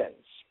sense.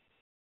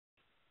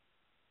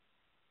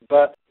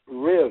 But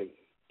really,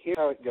 here's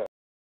how it goes.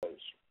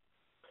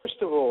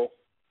 First of all,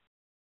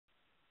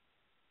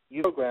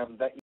 you program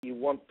that you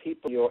want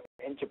people in your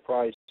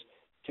enterprise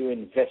to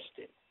invest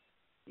in.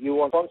 You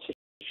want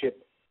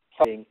sponsorship,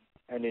 funding,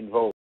 and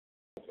involvement.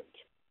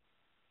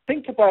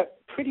 Think about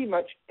pretty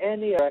much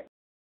any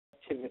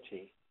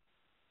activity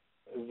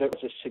that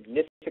has a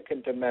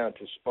significant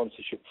amount of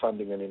sponsorship,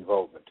 funding, and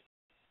involvement.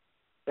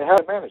 They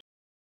have management,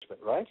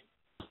 right?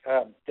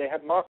 They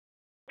have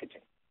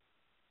marketing.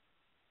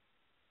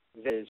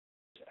 There's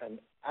an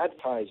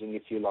advertising,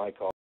 if you like,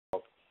 of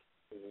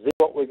this is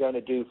what we're going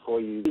to do for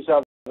you. These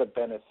are the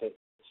benefits.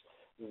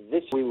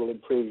 This we will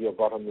improve your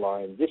bottom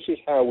line. This is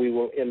how we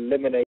will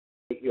eliminate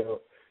your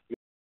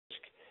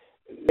risk.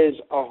 There's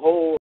a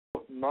whole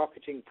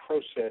marketing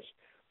process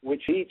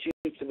which leads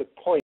you to the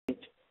point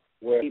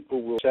where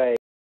people will say,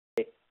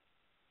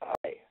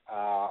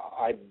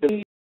 I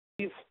believe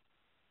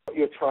what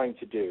you're trying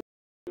to do.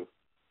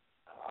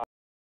 I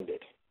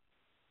understand it.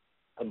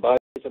 And by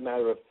it's a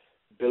matter of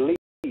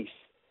belief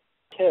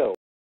till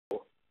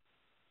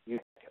you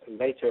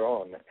later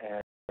on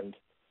and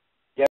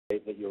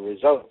demonstrate that your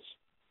results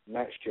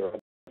matched your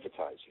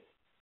advertising.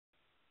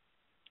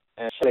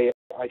 And so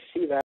I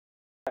see that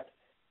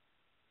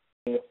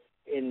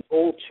in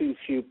all too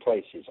few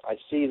places. I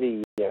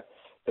see the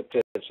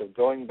process of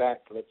going back,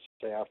 let's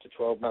say after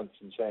 12 months,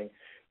 and saying,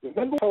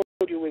 remember what I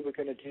told you we were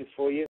going to do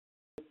for you?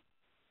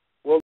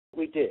 Well,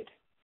 we did.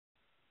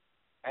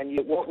 And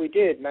what we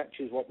did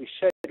matches what we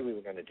said we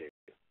were going to do.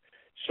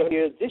 So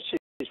here, this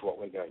is what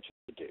we're going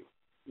to do.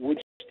 Would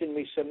you send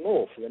me some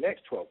more for the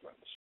next 12 months?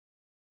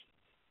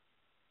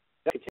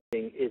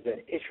 Marketing is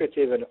an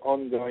iterative and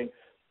ongoing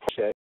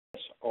process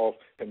of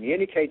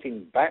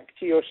communicating back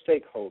to your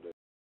stakeholders,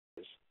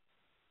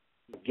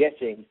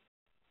 getting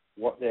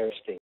what they're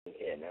investing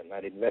in. And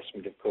that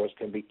investment, of course,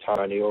 can be time,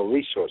 money, or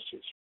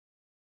resources.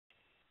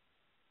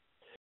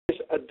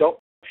 There's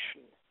adoption.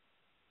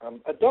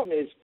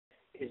 Adoption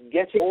is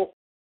getting more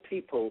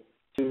people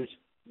to use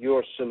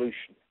your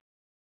solution.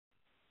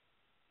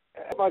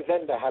 Have my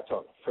vendor hat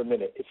on for a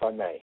minute, if I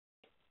may.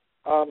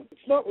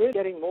 It's not really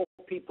getting more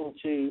people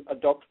to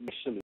adopt my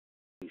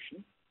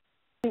solution.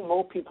 Getting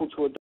more people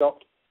to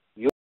adopt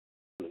your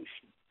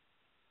solution.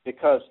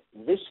 Because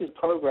this is a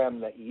program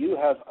that you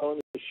have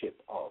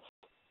ownership of.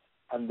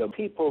 And the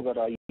people that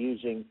are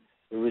using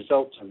the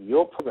results of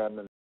your program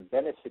and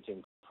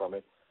benefiting from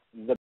it,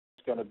 that's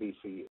going to be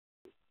for you.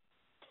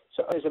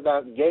 So it's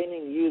about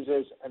gaining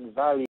users and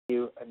value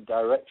and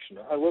direction.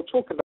 And we'll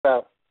talk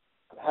about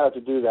how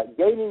to do that.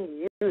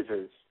 Gaining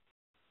users,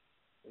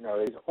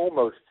 is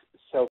almost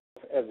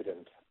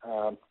self-evident.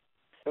 So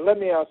let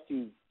me ask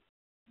you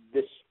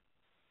this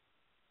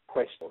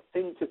question,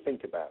 thing to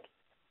think about.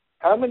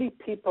 How many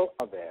people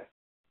are there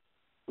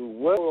who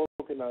work for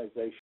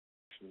organizations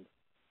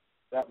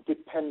that are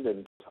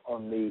dependent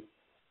on the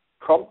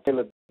prompt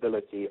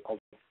availability of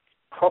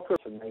proper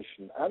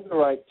information at the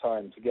right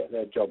time to get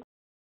their job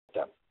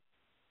done?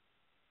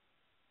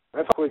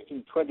 If I was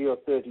 20 or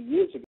 30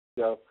 years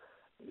ago,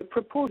 the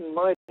proportion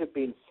might have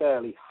been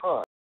fairly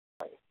high.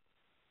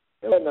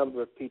 There were a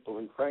number of people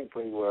who,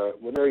 frankly, were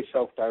very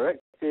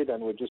self-directed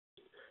and were just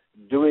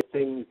doing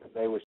things that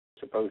they were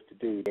supposed to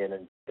do day in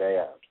and day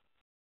out.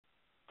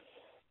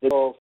 There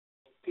are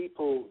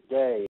people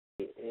today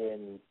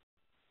in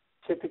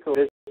typical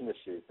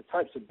businesses, the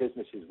types of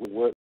businesses we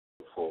work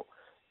for,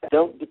 that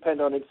don't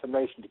depend on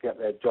information to get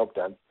their job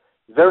done,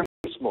 very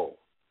small.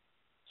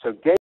 So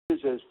get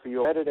users for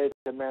your metadata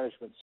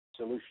management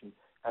solution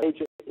has a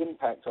major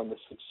impact on the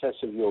success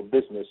of your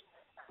business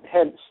and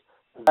hence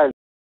the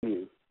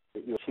value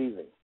that you're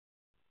achieving.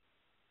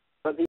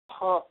 But the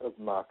part of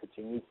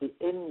marketing is the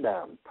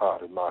inbound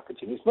part of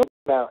marketing. It's not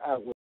about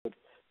outward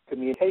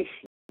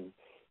communication.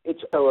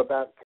 It's also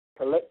about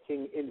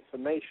collecting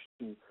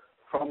information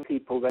from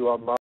people that you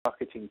are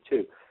marketing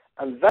to.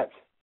 And that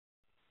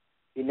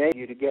enables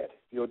you to get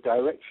your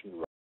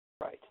direction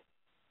right.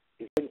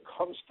 It's in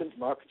constant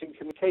marketing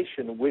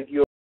communication with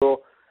your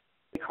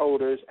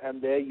stakeholders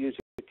and their user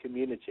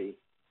community.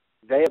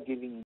 They are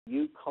giving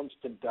you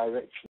constant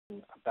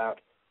direction about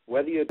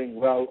whether you're doing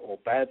well or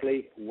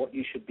badly, what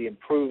you should be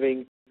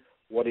improving,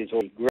 what is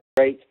already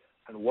great,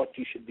 and what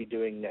you should be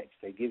doing next.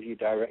 They give you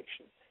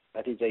direction.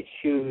 That is a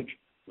huge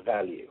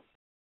value.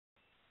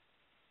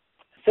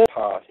 The third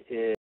part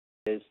is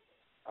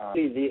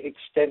the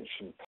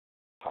extension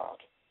part.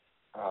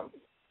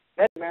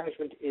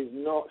 Management is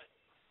not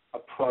a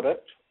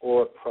product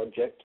or a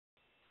project.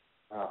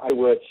 I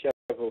word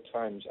several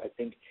times, I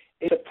think.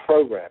 It's a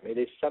program. It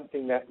is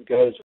something that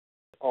goes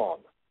on.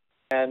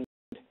 And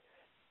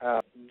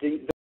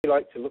the way I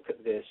like to look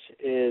at this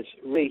is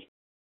really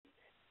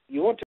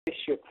you want to place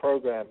your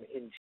program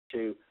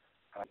into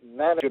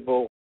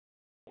manageable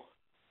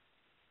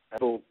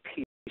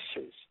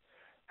pieces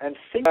and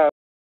think about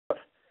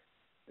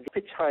the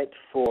appetite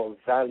for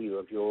value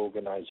of your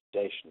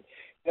organization.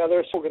 Now, there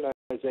are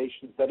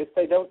organizations that if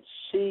they don't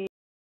see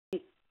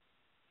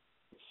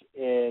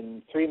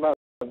in 3 months,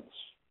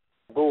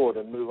 bored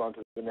and move on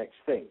to the next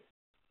thing.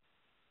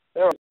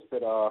 There are others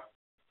that are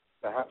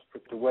perhaps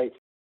prepared to wait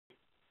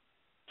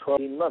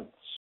 12 months.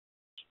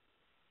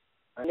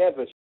 I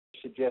never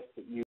suggest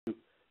that you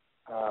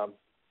have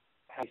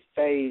a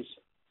phase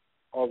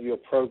of your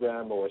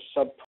program or a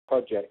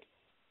sub-project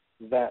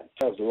that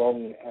as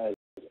long as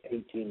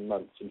 18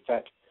 months. In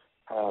fact,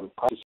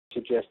 I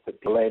suggest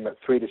that people aim at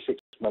 3 to 6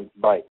 month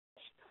bites.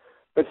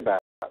 But it's about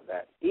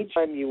that. Each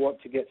time you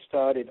want to get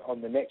started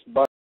on the next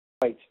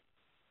bite,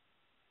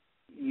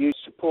 use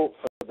support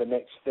for the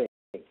next thing.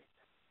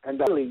 And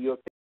finally, you're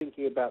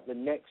thinking about the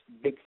next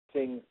big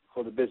thing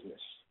for the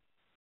business.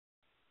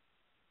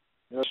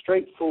 You know, a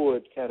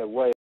straightforward kind of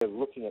way of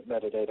looking at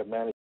metadata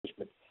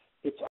management,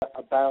 it's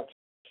about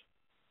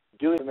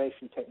doing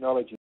information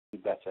technology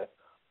better.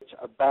 It's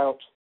about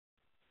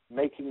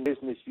making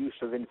business use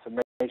of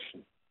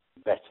information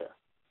better.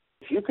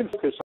 If you can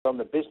focus on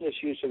the business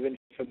use of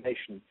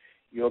information,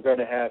 you're going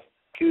to have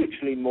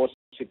hugely more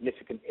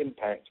significant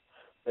impact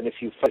than if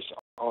you focus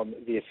on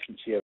the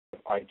efficiency of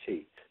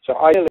IT. So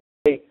ideally,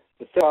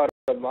 the third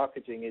part of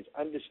marketing is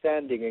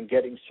understanding and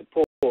getting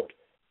support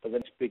for the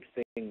next big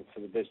thing for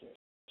the business.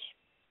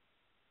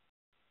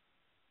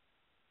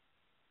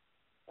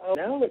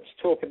 Now let's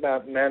talk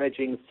about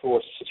managing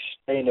for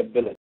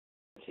sustainability.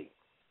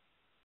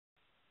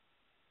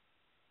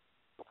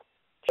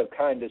 So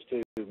kind as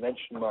to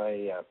mention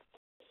my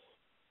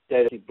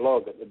DATAVERSITY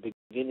blog at the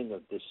beginning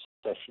of this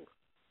session.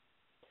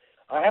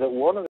 I had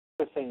one of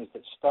the things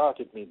that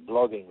started me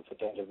blogging for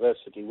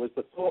DATAVERSITY was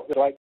the thought that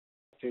I'd like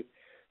to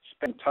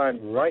spend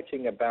time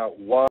writing about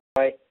why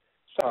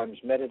sometimes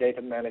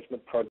metadata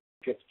management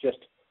projects just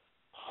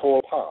fall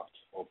apart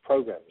or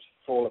programs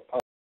fall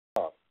apart.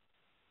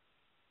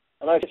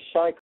 And I just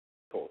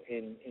cycle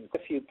in a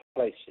few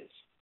places.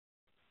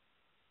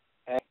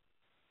 And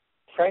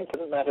frankly, it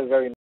doesn't matter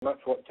very much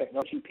what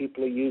technology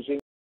people are using.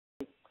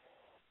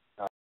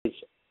 It's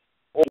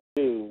all to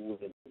do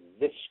with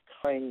this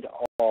kind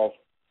of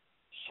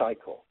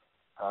cycle.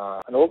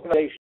 An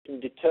organization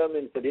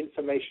determines that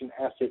information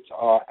assets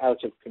are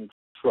out of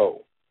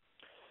control.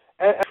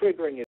 And a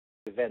triggering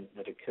event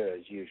that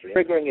occurs usually. A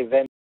triggering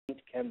event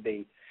can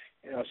be,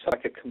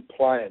 like a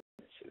compliance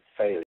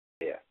failure.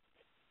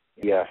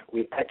 Yeah,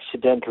 we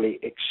accidentally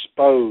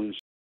expose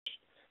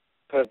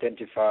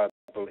identifiable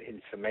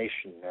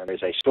information, and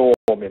there's a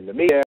storm in the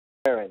media,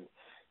 and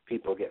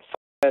people get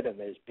fired, and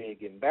there's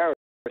big embarrassment.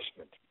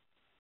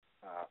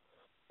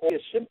 Or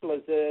as simple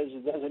as there's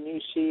a new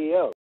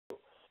CEO.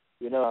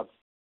 I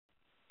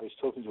was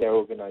talking to their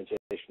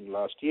organization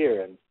last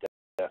year, and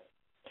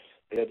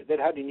they'd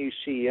had a new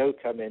CEO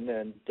come in,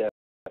 and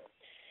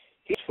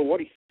he asked for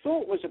what he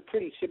thought was a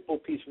pretty simple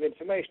piece of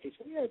information. He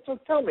said, "Yeah, so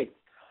tell me,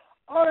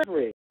 on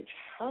average,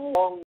 how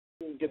long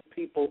do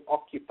people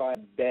occupy a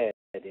bed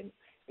in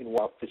one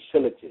of our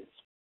facilities?"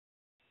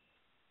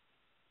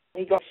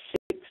 He got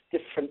 6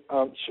 different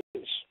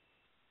answers.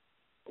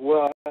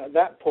 Well, at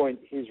that point,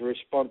 his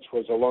response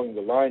was along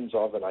the lines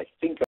of, and I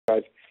think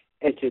I've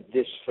edited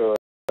this for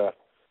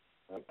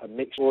a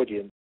mixed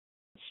audience,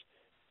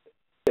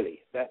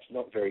 "Really, that's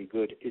not very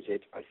good, is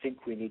it? I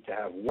think we need to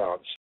have one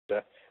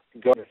answer.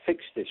 Go and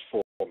fix this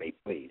for me,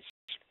 please."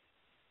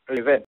 An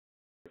event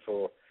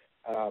for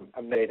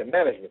a metadata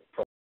management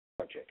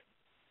project.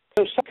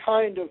 So some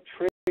kind of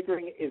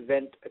triggering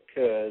event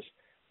occurs,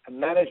 and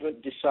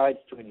management decides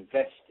to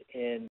invest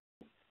in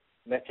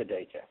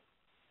metadata.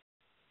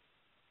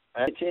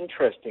 And it's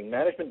interesting.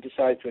 Management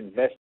decides to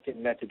invest in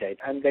metadata,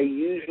 and they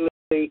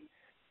usually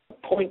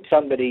appoint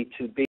somebody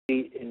to be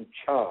in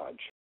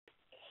charge.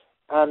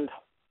 And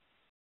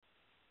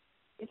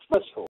it's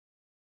stressful.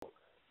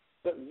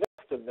 But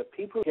the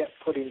people who get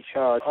put in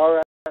charge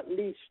are at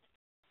least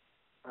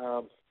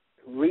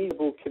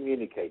reasonable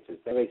communicators.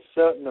 They have a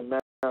certain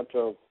amount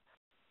of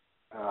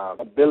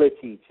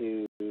ability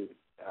to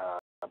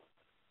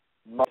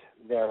mark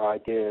their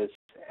ideas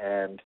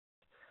and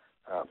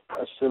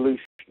a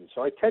solution.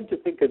 So I tend to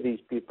think of these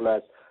people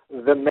as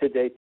the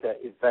metadata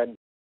evangelist.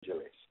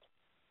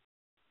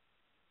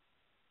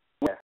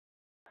 Yeah.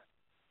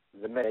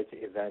 The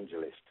metadata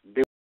evangelist.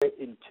 Do it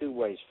in two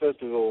ways.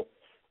 First of all,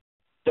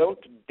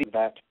 don't be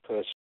that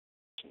person.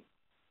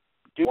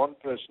 Do one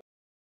person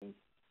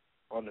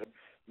on whom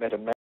meta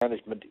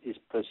management is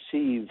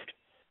perceived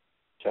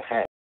to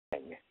hang.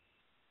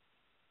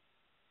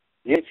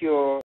 If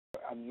you're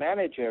a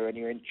manager and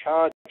you're in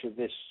charge of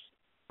this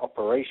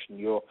operation,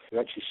 you're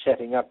actually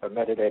setting up a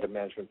metadata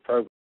management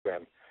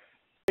program,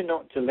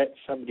 not to let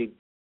somebody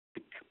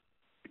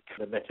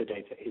become a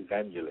metadata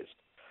evangelist.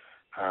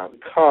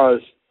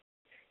 Because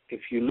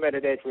if you look at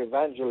metadata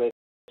evangelist,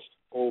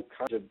 all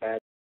kinds of bad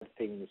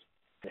things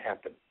can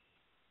happen.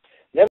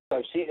 Never,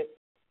 I've seen it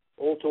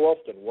all too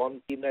often.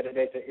 One key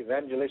metadata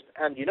evangelist,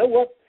 and you know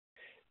what?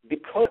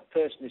 Because a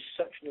person is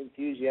such an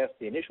enthusiast,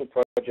 the initial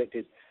project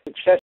is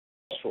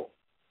successful,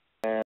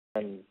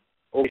 and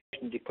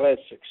organization declares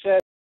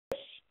success.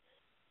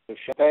 The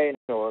champagne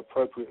or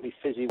appropriately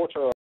fizzy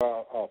water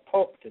are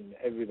popped, and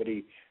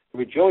everybody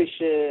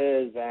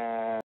rejoices,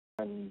 and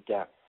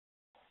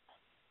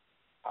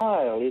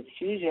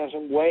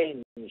enthusiasm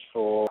wanes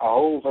for a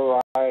whole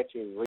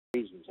variety of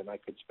reasons, and I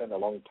could spend a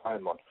long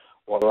time on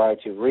what a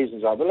variety of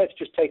reasons are, but let's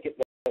just take it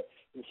that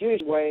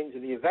enthusiasm wanes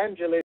and the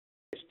evangelist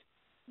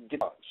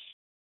departs.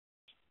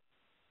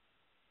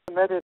 The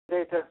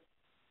metadata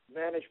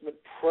management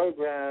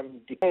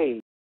program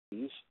decays,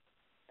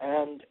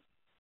 and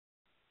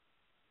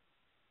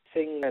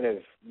things kind of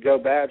go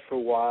bad for a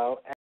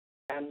while,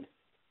 and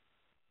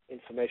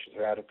information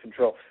are out of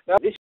control. Now,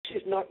 this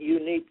is not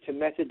unique to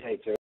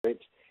metadata.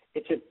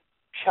 It's a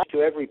challenge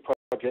to every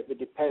project that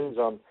depends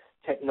on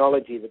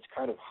technology that's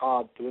kind of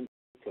hard to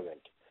implement.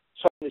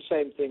 So the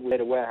same thing with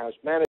data warehouse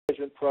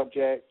management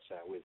projects,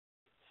 with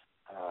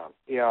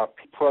ERP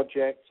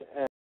projects,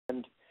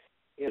 and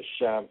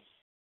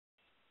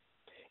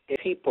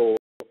people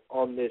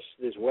on this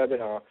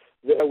webinar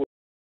that I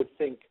would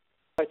think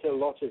quite a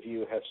lot of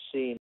you have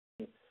seen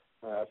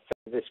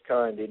this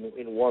kind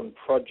in one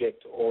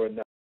project or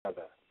another.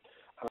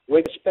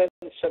 We're going to spend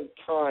some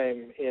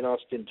time in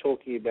Austin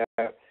talking about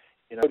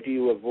how do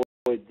you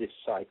avoid this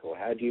cycle?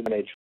 How do you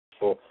manage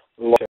for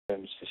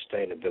long-term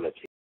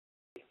sustainability?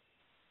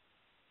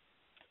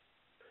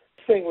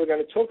 The thing we're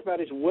going to talk about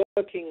is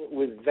working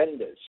with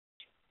vendors.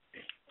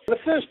 The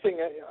first thing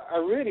I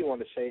really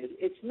want to say is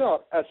it's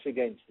not us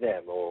against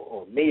them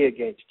or me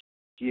against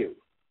you.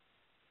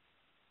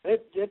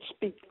 Let's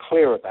be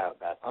clear about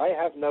that. I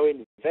have no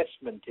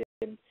investment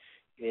in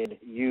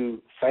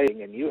you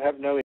failing, and you have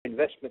no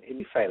investment in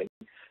you failing.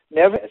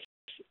 Nevertheless,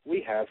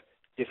 we have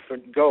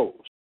different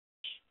goals.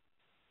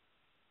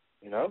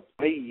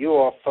 You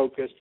are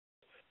focused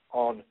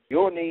on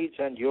your needs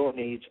and your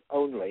needs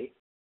only.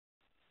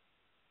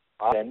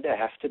 I then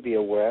have to be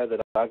aware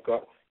that I've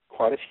got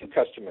quite a few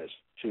customers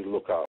to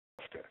look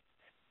after.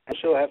 I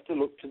also have to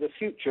look to the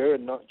future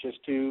and not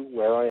just to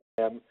where I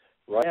am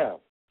right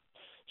now.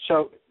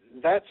 So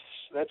that's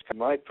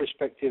my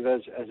perspective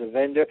as a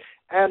vendor.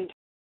 And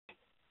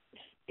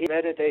in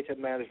metadata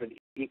management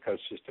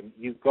ecosystem,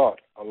 you've got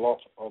a lot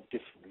of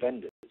different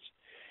vendors.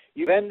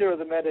 You vendor of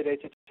the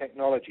metadata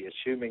technology,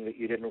 assuming that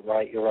you didn't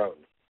write your own.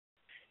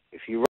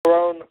 If you wrote your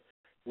own,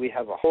 we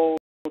have a whole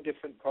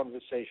different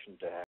conversation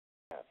to have.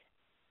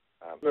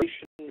 The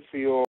reason for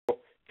your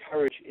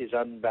courage is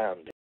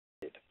unbounded,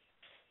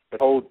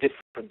 but a whole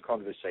different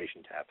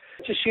conversation to have.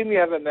 Let's assume you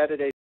have a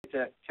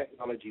metadata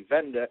technology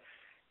vendor,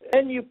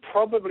 then you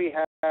probably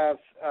have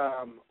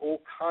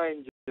all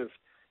kinds of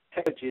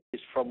technologies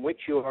from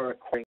which you are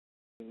acquiring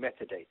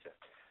metadata.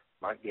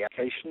 Might be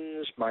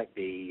applications, might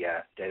be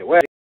data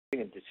warehousing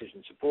and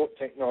decision support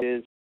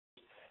technologies,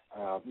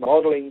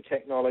 modeling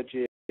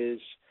technologies,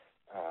 things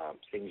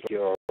like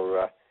your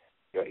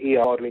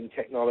ER modeling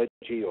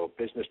technology or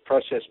business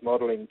process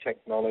modeling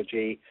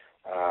technology,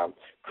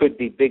 could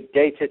be big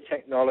data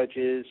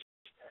technologies,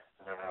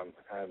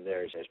 and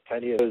there's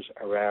plenty of those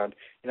around.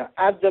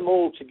 Add them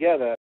all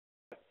together.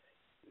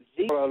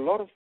 These are a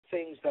lot of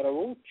things that are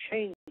all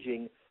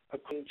changing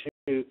according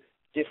to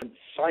different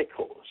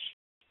cycles.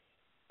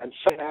 And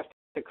so you have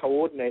to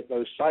coordinate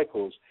those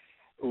cycles,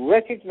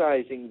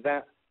 recognizing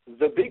that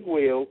the big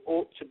wheel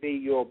ought to be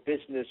your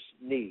business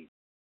needs.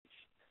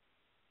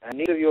 And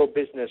needs of your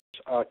business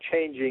are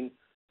changing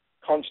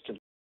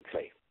constantly.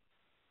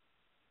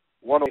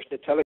 One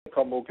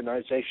telecom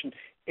organization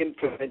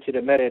implemented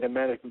a metadata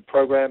management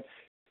program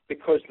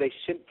because they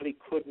simply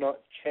could not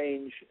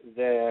change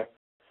their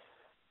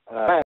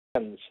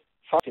plans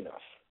fast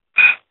enough,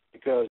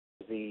 because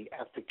the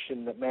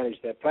application that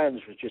managed their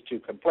plans was just too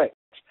complex.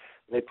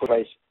 They put in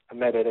place a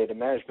metadata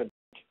management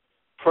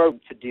program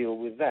to deal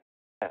with that.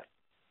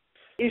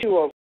 The issue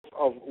of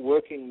of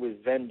working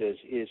with vendors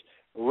is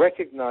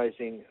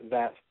recognizing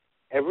that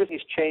everything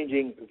is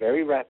changing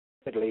very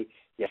rapidly.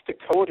 You have to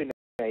coordinate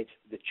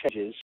the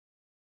changes.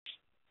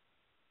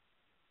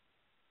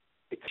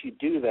 Because you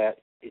do that,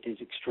 it is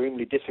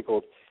extremely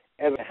difficult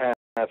ever to have,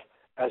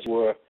 as it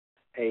were,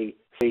 a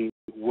free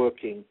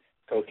working,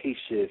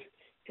 cohesive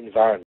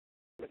environment.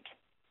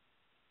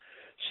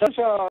 So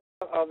those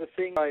are the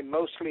things I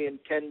mostly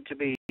intend to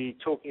be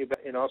talking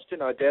about in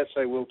Austin. I dare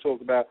say we'll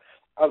talk about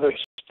other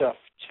stuff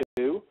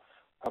too.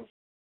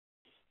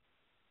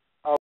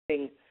 I'll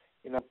bring,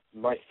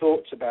 my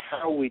thoughts about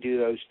how we do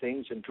those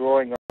things and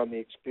drawing on the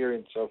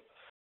experience of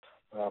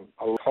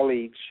our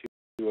colleagues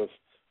who have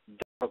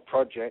done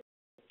projects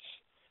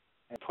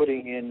and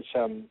putting in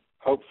some,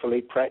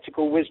 hopefully,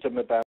 practical wisdom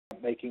about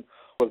making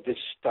all of this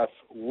stuff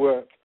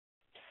work.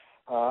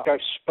 I've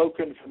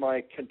spoken for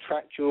my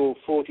contractual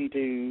 40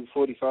 to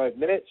 45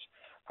 minutes.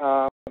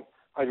 I'd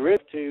really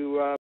like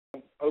to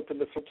open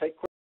the floor to take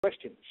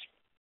questions.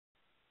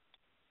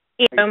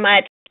 Thank you so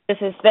much. This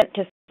has been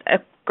just a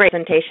great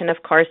presentation.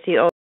 Of course,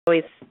 you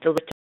always deliver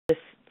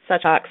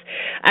such talks.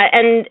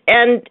 And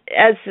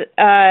as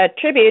a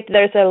tribute,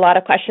 there's a lot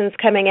of questions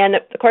coming in.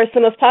 Of course,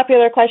 the most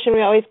popular question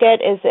we always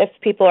get is if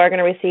people are going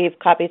to receive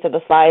copies of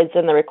the slides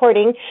and the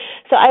recording.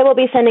 So I will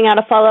be sending out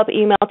a follow-up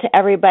email to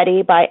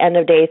everybody by end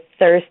of day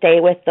Thursday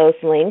with those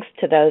links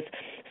to those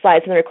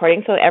slides and the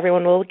recording, so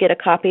everyone will get a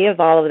copy of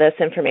all of this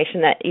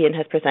information that Ian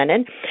has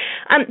presented.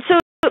 So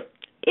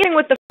Ian,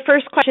 with the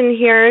first question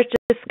here,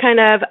 just kind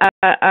of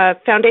a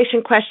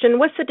foundation question,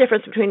 what's the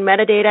difference between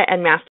metadata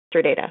and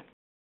master data?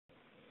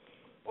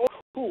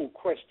 Cool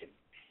question.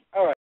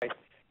 All right.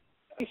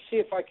 Let me see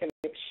if I can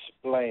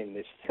explain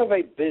this. Think of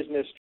a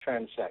business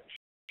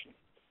transaction.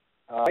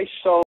 I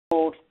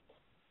sold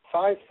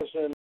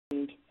 5,000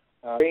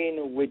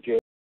 green widgets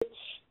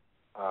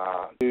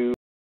to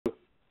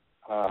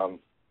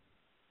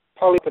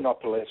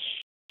Polypanopolis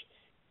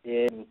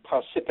in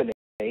Parsippany,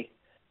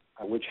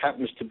 which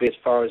happens to be, as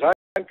far as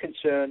I'm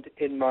concerned,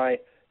 in my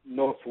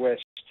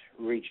northwest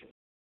region.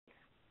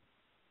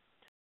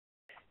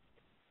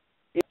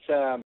 It's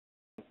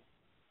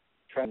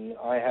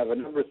I have a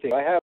number of things.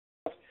 I have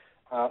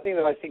a thing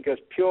that I think of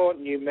pure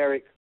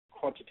numeric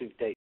quantitative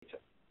data,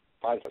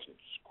 5,000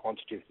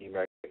 quantitative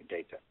numeric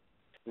data.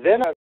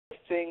 Then I have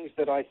things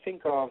that I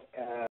think of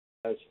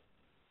as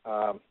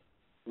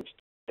rich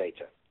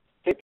data.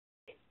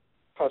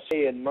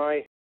 In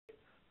my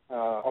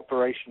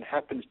operation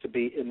happens to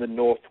be in the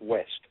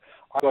northwest.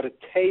 I've got a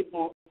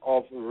table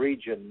of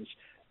regions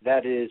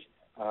that is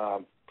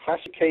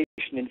classification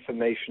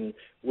information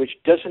which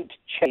doesn't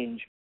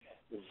change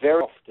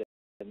very often,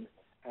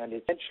 and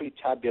essentially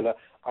tabular.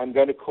 I'm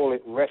going to call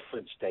it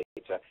reference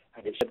data,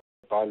 and it's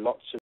by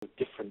lots of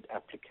different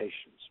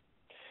applications.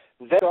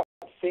 There are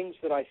things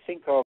that I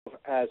think of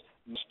as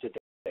master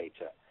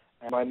data,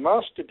 and my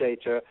master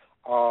data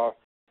are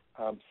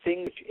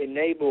things which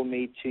enable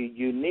me to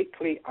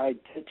uniquely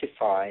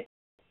identify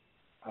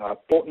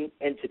important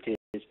entities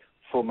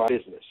for my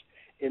business.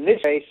 In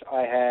this case,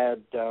 I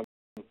had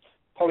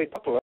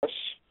Polypanopolis,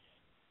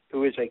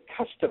 who is a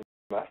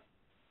customer.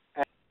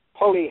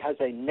 Polly has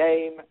a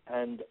name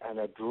and an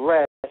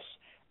address,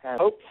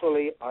 and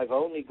hopefully I've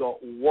only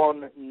got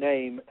one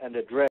name and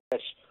address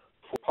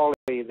for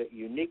Polly that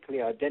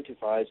uniquely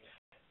identifies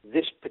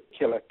this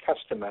particular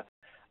customer,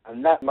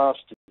 and that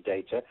master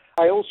data.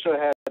 I also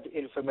had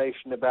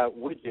information about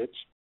widgets,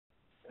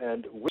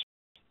 and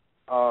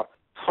widgets are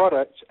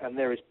products, and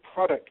there is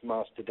product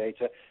master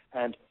data,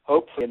 and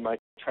hopefully in my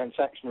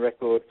transaction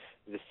record,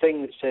 the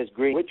thing that says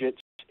green widgets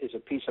is a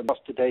piece of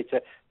master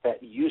data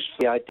that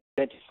usefully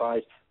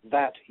identifies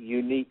that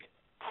unique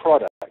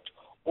product.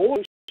 All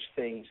those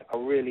things are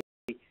really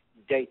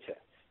data.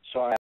 So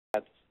I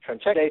had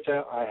transaction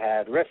data, I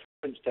had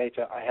reference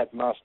data, I had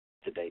master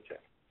data.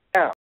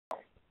 Now,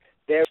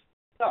 there's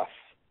stuff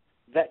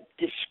that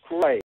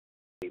describes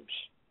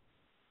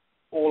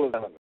all of the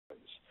elements.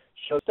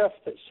 So stuff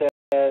that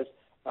says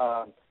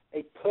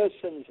a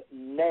person's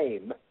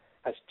name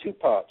has two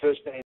parts,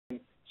 first name,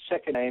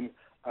 second name.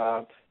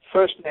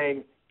 First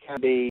name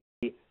can be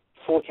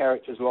 4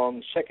 characters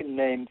long, second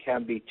name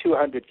can be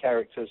 200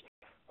 characters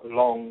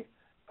long.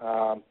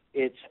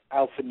 It's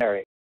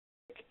alphanumeric.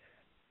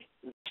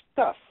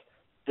 Stuff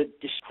that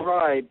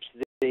describes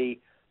the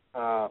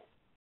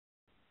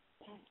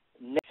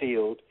name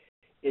field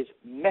is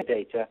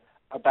metadata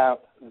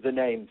about the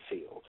name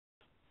field.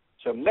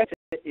 So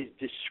metadata is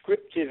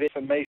descriptive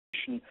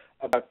information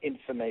about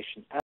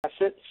information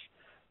assets.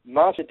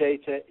 Master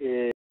data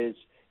is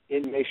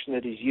information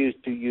that is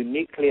used to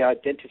uniquely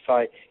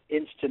identify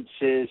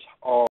instances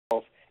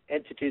of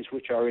entities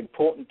which are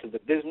important to the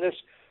business.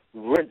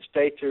 Reference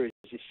data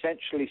is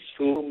essentially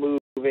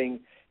slow-moving,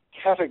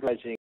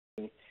 categorizing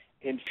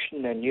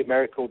information, and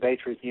numerical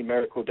data is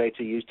numerical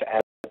data used to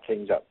add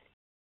things up.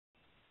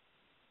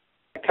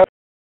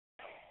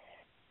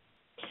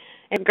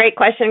 And great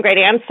question, great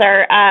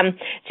answer.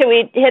 Should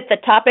we hit the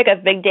topic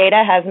of big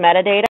data has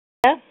metadata?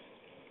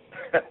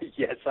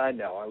 Yes, I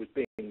know. I was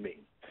being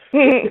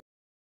mean.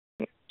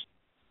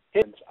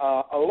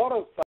 a lot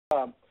of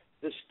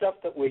the stuff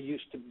that we're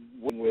used to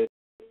working with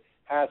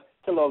has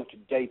cataloged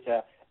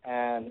data,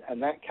 and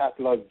that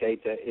cataloged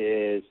data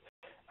is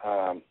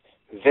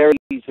very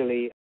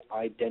easily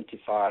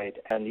identified.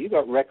 And you've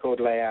got record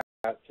layouts,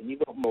 and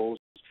you've got models,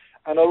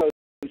 and all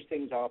those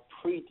things are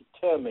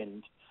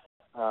predetermined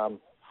for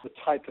the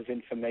type of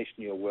information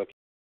you're working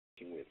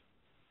with.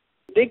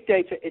 Big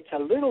data, it's a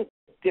little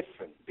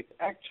different, because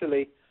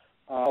actually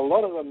a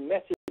lot of the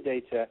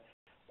metadata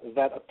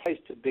that applies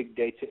to big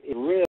data is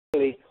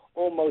really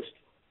almost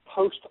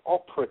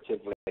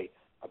post-operatively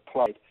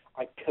applied.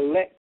 I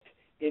collect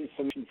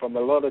information from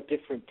a lot of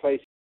different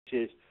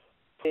places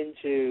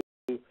into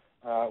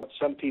what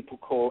some people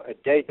call a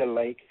data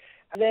lake,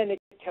 and then it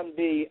can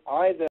be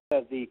either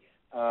the way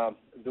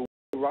to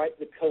write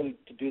the code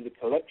to do the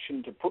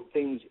collection, to put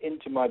things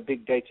into my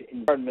big data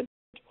environment,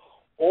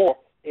 or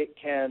it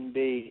can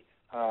be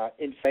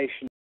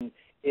information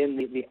in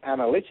the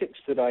analytics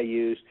that I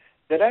use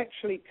that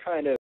actually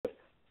kind of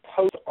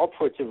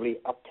post-operatively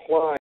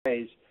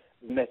applies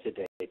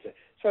metadata.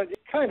 So it's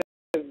kind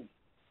of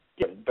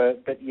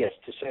different, but yes,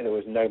 to say there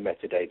was no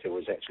metadata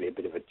was actually a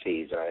bit of a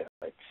tease. I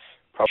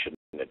probably shouldn't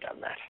have done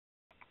that.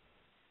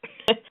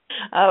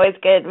 Always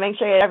good. Make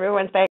sure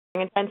everyone's paying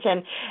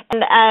attention.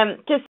 And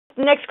just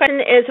the next question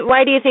is,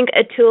 why do you think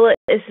a tool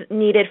is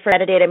needed for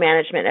metadata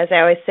management? As I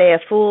always say, a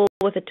fool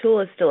with a tool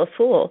is still a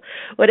fool.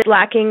 What is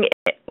lacking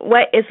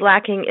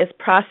is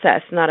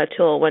process, not a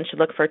tool. One should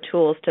look for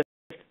tools to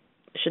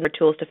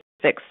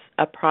fix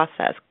a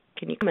process.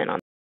 Can you comment on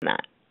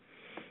that?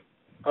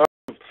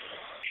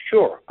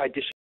 Sure, I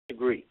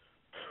disagree.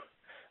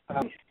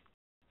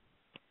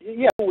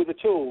 Yeah, with a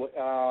tool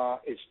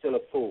is still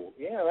a fool.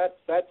 Yeah,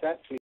 that's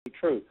actually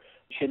true.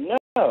 You should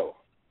know,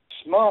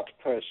 smart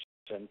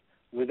person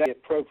with the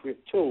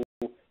appropriate tool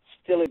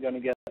still is going to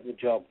get the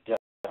job done.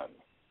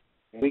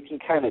 We can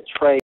kind of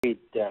trade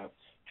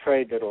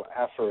little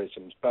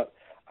aphorisms, but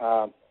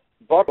bottom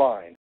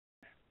line,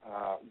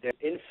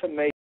 there's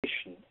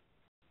information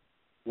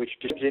which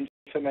describes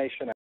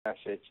information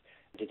assets.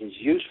 It is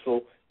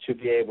useful to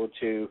be able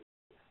to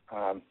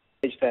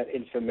manage that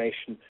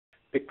information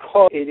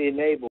because it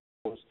enables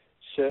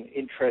certain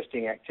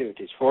interesting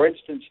activities. For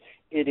instance,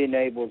 it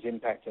enables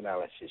impact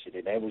analysis. It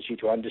enables you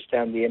to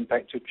understand the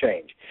impact of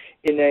change.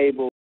 It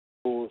enables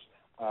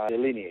the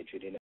lineage.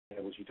 It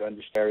enables you to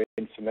understand where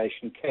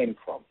information came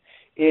from.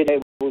 It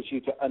enables you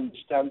to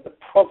understand the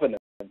provenance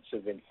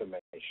of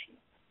information.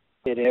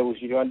 It enables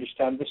you to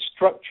understand the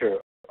structure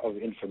of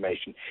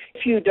information.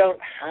 If you don't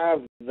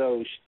have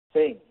those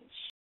things,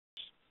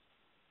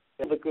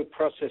 then the good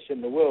process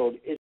in the world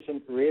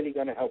isn't really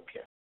going to help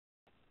you.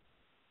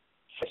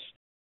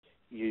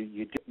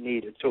 You do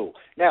need a tool.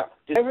 Now,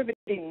 does everybody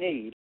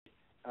need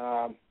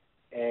a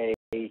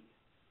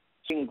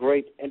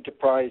great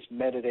enterprise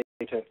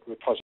metadata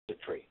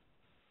repository?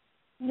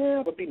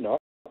 No, probably not.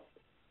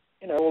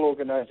 All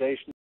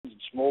organizations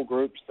and small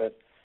groups that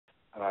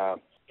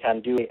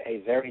can do a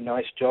very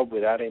nice job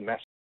without a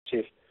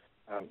massive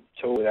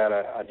tool, without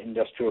an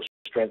industrial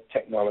strength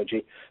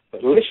technology.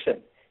 But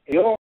listen, if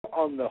you're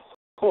on the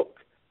hook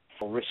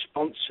for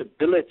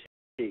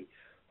responsibility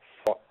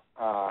for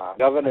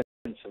governance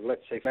of,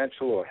 let's say,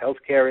 financial or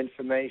healthcare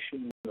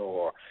information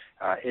or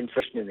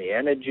information in the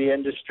energy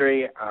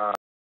industry,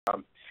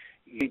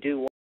 you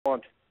do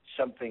want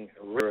something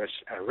rigorous.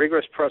 A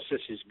rigorous process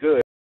is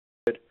good.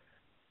 A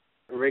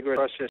rigorous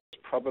process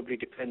probably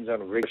depends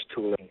on rigorous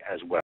tooling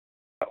as well.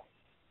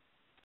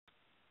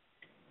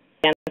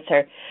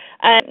 Answer.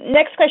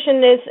 Next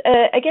question is,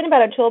 again,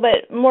 about a tool,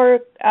 but more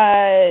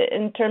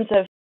in terms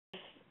of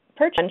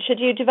purchase. Should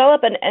you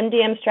develop an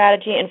MDM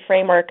strategy and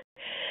framework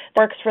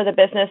that works for the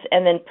business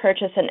and then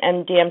purchase an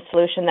MDM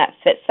solution that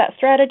fits that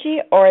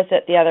strategy, or is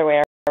it the other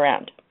way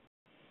around?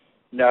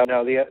 No,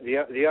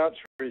 the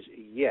answer is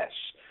yes.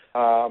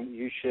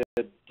 You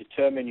should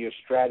determine your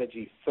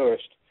strategy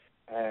first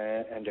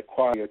and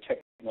acquire your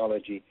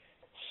technology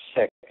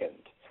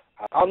second.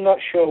 I'm not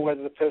sure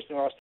whether the person who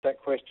asked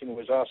that question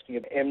was asking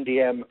of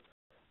MDM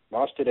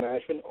master data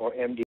management or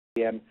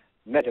MDM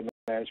meta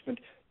management,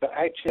 but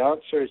actually the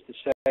answer is the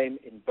same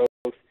in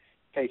both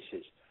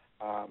cases.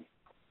 I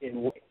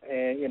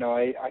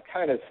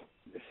kind of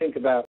think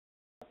about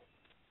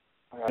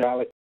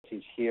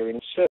realities here. In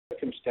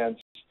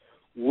circumstances,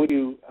 would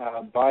you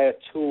buy a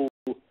tool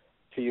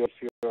for your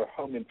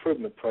home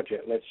improvement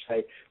project, let's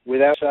say,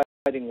 without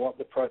deciding what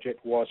the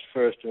project was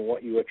first and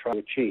what you were trying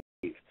to achieve?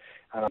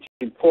 It's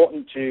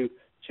important to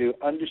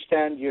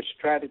understand your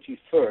strategy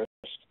first,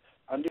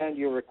 understand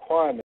your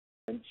requirements,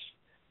 and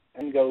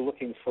go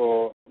looking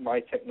for my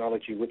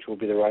technology, which will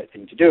be the right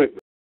thing to do it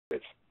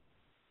with.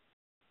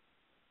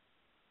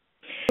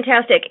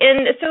 Fantastic.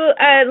 And so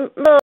a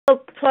little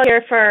plug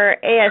here for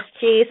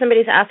ASG.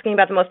 Somebody's asking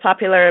about the most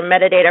popular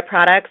metadata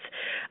products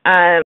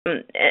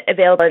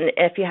available, and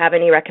if you have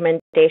any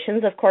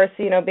recommendations. Of course,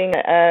 being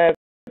the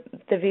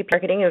VP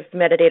Marketing of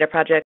metadata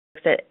projects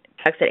at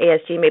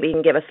ASG, maybe you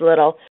can give us a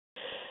little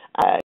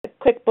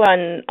quick blow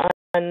on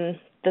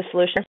the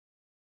solution.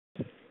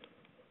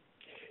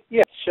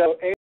 Yeah, so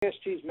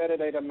ASG's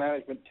metadata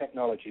management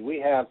technology, we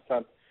have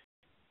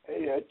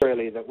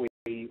really that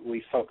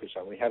we focus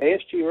on. We have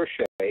ASG or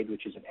SHADE,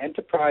 which is an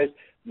enterprise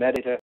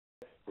metadata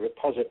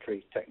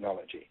repository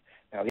technology.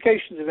 Now, the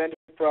applications of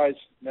enterprise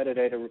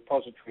metadata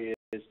repository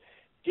is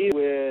deal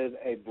with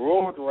a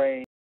broad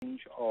range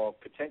of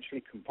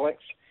potentially complex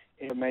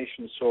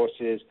information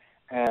sources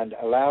and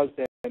allows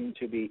them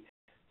to be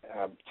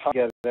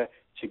tied together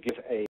to give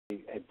a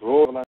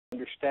broad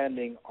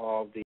understanding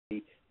of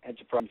the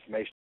enterprise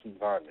information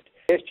environment.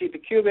 ASG for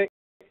Cubic,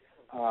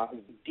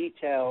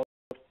 detailed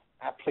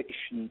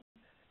application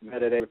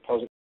metadata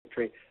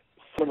repository,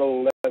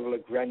 fundamental level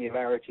of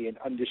granularity and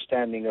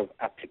understanding of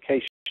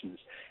applications,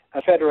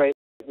 and federate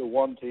the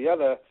one to the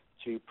other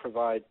to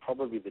provide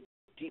probably the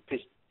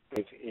deepest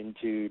dive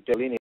into data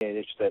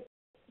lineage that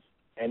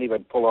anyone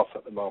can pull off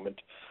at the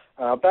moment.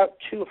 About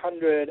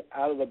 200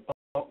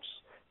 out-of-the-box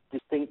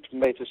distinct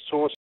data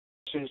sources,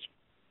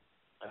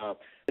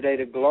 the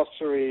data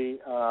glossary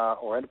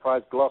or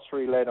enterprise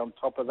glossary laid on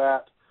top of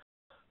that,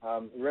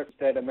 reference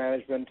data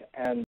management,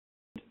 and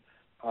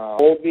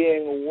all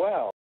being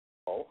well,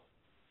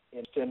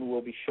 Instant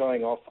will be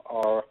showing off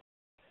our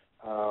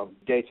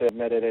data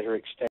metadata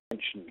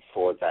extension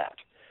for that,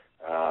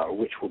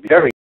 which will be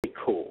very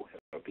cool.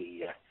 It'll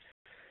be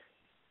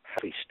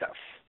happy stuff.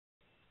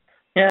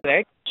 Yeah.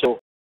 Very so,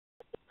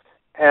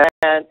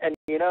 and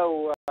you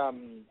know,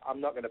 I'm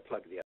not going to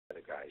plug the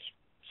other guys.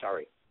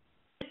 Sorry.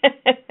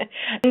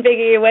 I'm begging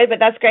you away, but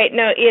that's great.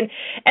 No, Ian,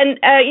 and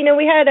you know,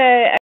 we had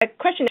a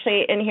question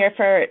actually in here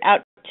for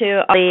out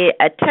to all the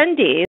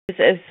attendees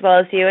as well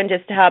as you, and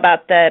just how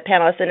about the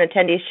panelists and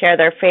attendees share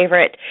their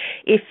favorite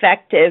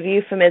effective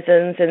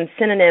euphemisms and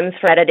synonyms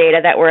for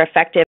metadata that were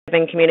effective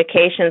in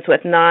communications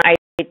with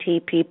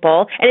non-IT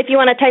people. And if you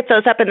want to type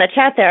those up in the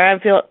chat there,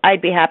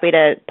 I'd be happy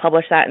to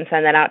publish that and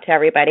send that out to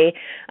everybody.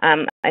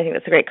 I think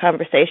that's a great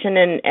conversation.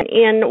 And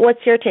Ian,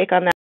 what's your take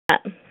on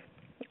that?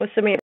 What's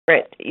some of your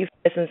favorite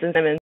euphemisms and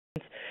synonyms?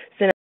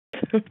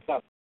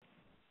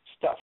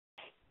 Stuff.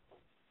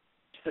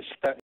 The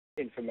stuff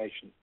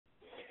information.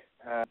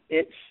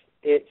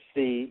 It's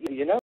the,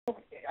 you know,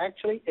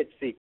 actually it's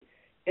the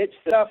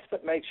stuff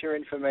that makes your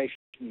information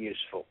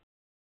useful.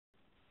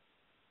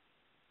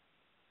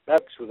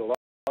 That's with a lot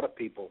of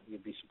people.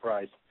 You'd be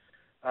surprised.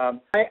 I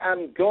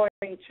am going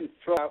to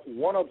throw out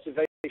one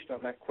observation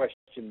on that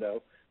question,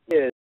 though,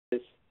 is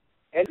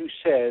anyone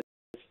who says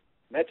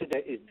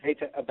metadata is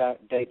data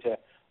about data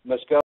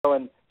must go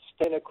and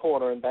stay in a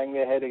corner and bang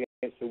their head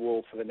against the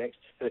wall for the next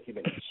 30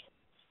 minutes.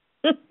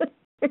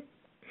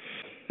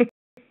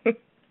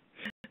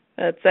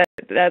 That's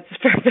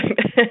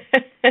perfect.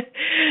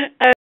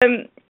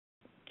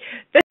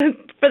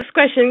 For this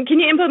question, can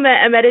you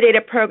implement a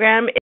metadata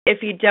program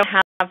if you don't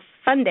have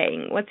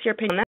funding? What's your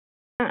opinion on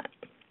that?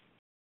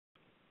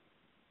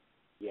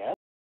 Yes,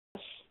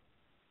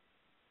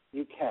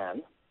 you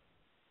can,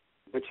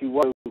 but you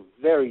won't go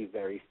very,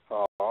 very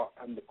far,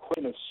 and the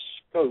question of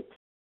scope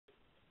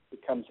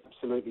becomes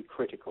absolutely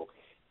critical.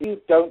 If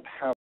you don't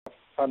have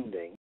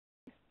funding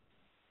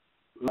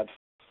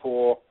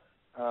for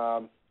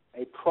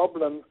a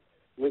problem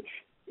which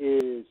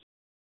is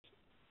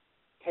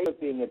capable of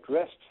being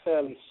addressed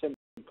fairly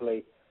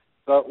simply,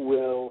 but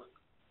will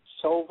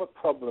solve a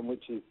problem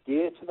which is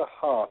dear to the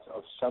heart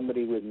of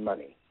somebody with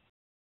money.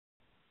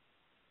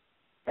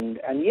 And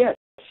yes,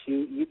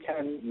 you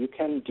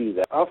can do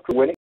that. After,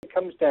 when it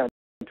comes down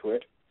to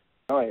it,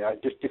 I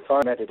just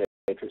define metadata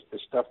as the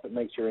stuff that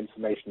makes your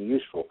information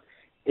useful.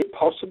 It's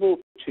possible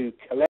to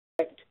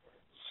collect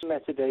some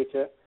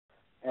metadata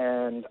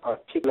and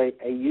articulate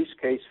a use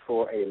case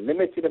for a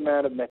limited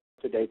amount of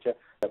metadata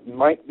that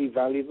might be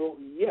valuable.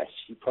 Yes,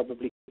 you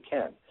probably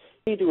can.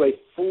 Can you do a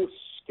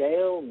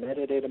full-scale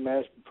metadata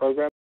management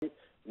program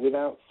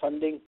without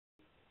funding?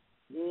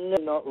 No,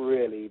 not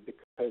really,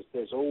 because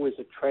there's always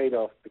a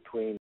trade-off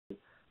between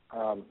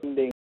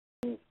funding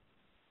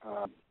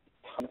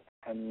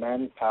and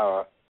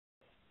manpower.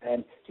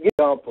 And to give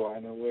an example, I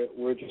know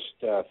we're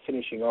just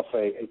finishing off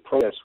a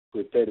process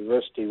with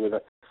DATAVERSITY with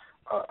a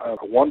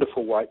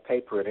wonderful white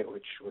paper in it,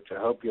 which I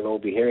hope you'll all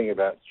be hearing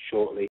about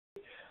shortly,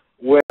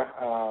 where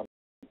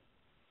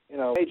you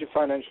know, a major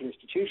financial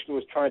institution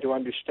was trying to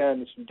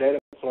understand some data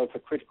flow for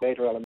critical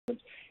data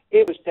elements.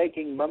 It was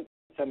taking months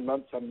and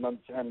months and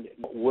months and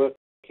not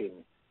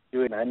working,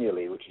 doing it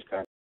manually, which is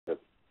kind of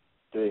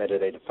doing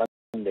metadata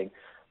funding,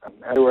 and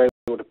they were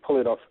able to pull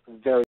it off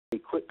very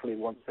quickly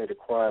once they'd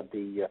acquired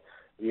the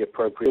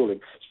appropriate tooling.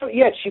 So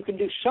yes, you can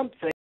do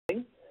something,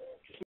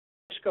 just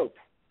scope.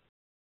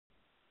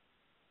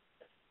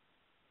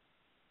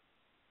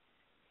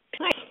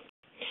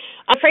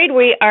 I'm afraid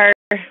we have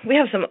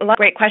a lot of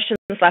great questions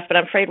left, but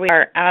I'm afraid we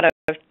are out of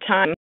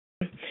time.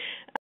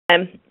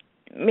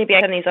 Maybe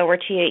I can send these over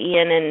to you,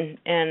 Ian,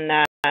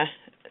 and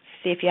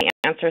see if you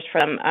have answers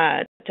from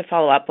to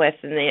follow up with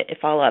in the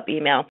follow-up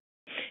email.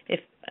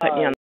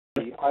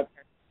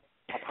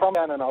 I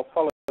promise, and I'll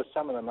follow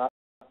some of them up,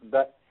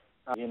 but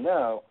you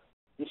know,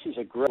 this is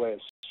a great way of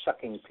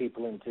sucking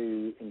people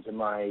into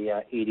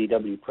my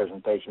EDW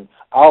presentation.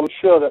 I'll be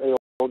sure that they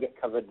all get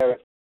covered there.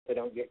 If they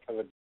don't get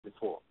covered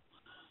before.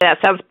 That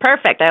sounds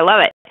perfect. I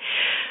love it.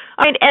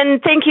 All right, and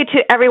thank you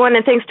to everyone,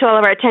 and thanks to all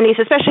of our attendees,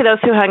 especially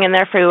those who hung in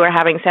there for who were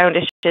having sound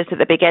issues at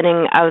the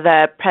beginning of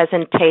the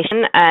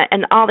presentation,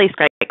 and all these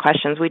great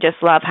questions. We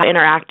just love how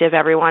interactive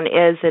everyone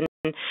is. And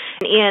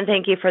Ian,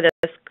 thank you for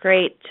this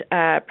great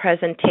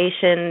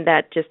presentation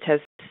that just has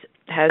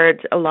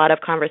heard a lot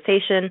of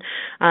conversation.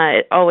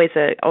 Always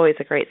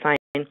a great sign.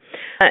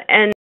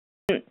 And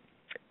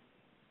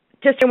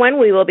just one,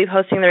 we will be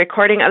posting the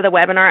recording of the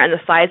webinar and the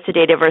slides to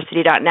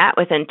dataversity.net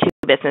within 2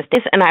 business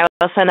days, and I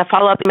will send a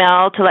follow-up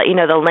email to let you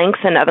know the links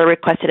and other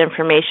requested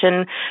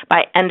information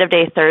by end of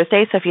day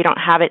Thursday. So if you don't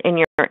have it in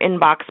your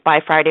inbox by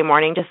Friday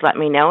morning, just let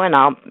me know, and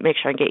I'll make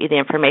sure and get you the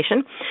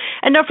information.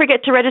 And don't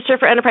forget to register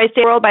for Enterprise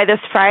Data World by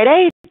this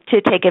Friday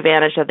to take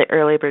advantage of the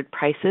early bird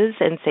prices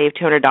and save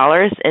 $200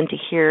 and to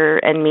hear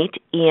and meet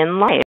Ian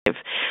live.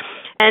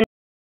 And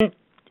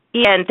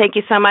Ian, thank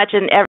you so much,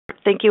 and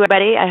thank you,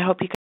 everybody. I hope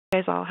you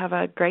guys all have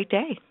a great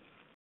day.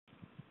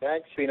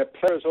 Thanks. It's been a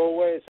pleasure as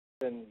always.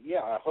 And yeah,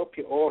 I hope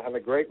you all have a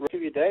great rest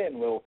of your day, and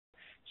we'll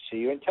see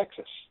you in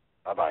Texas.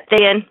 Bye-bye.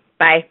 See you.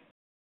 Bye.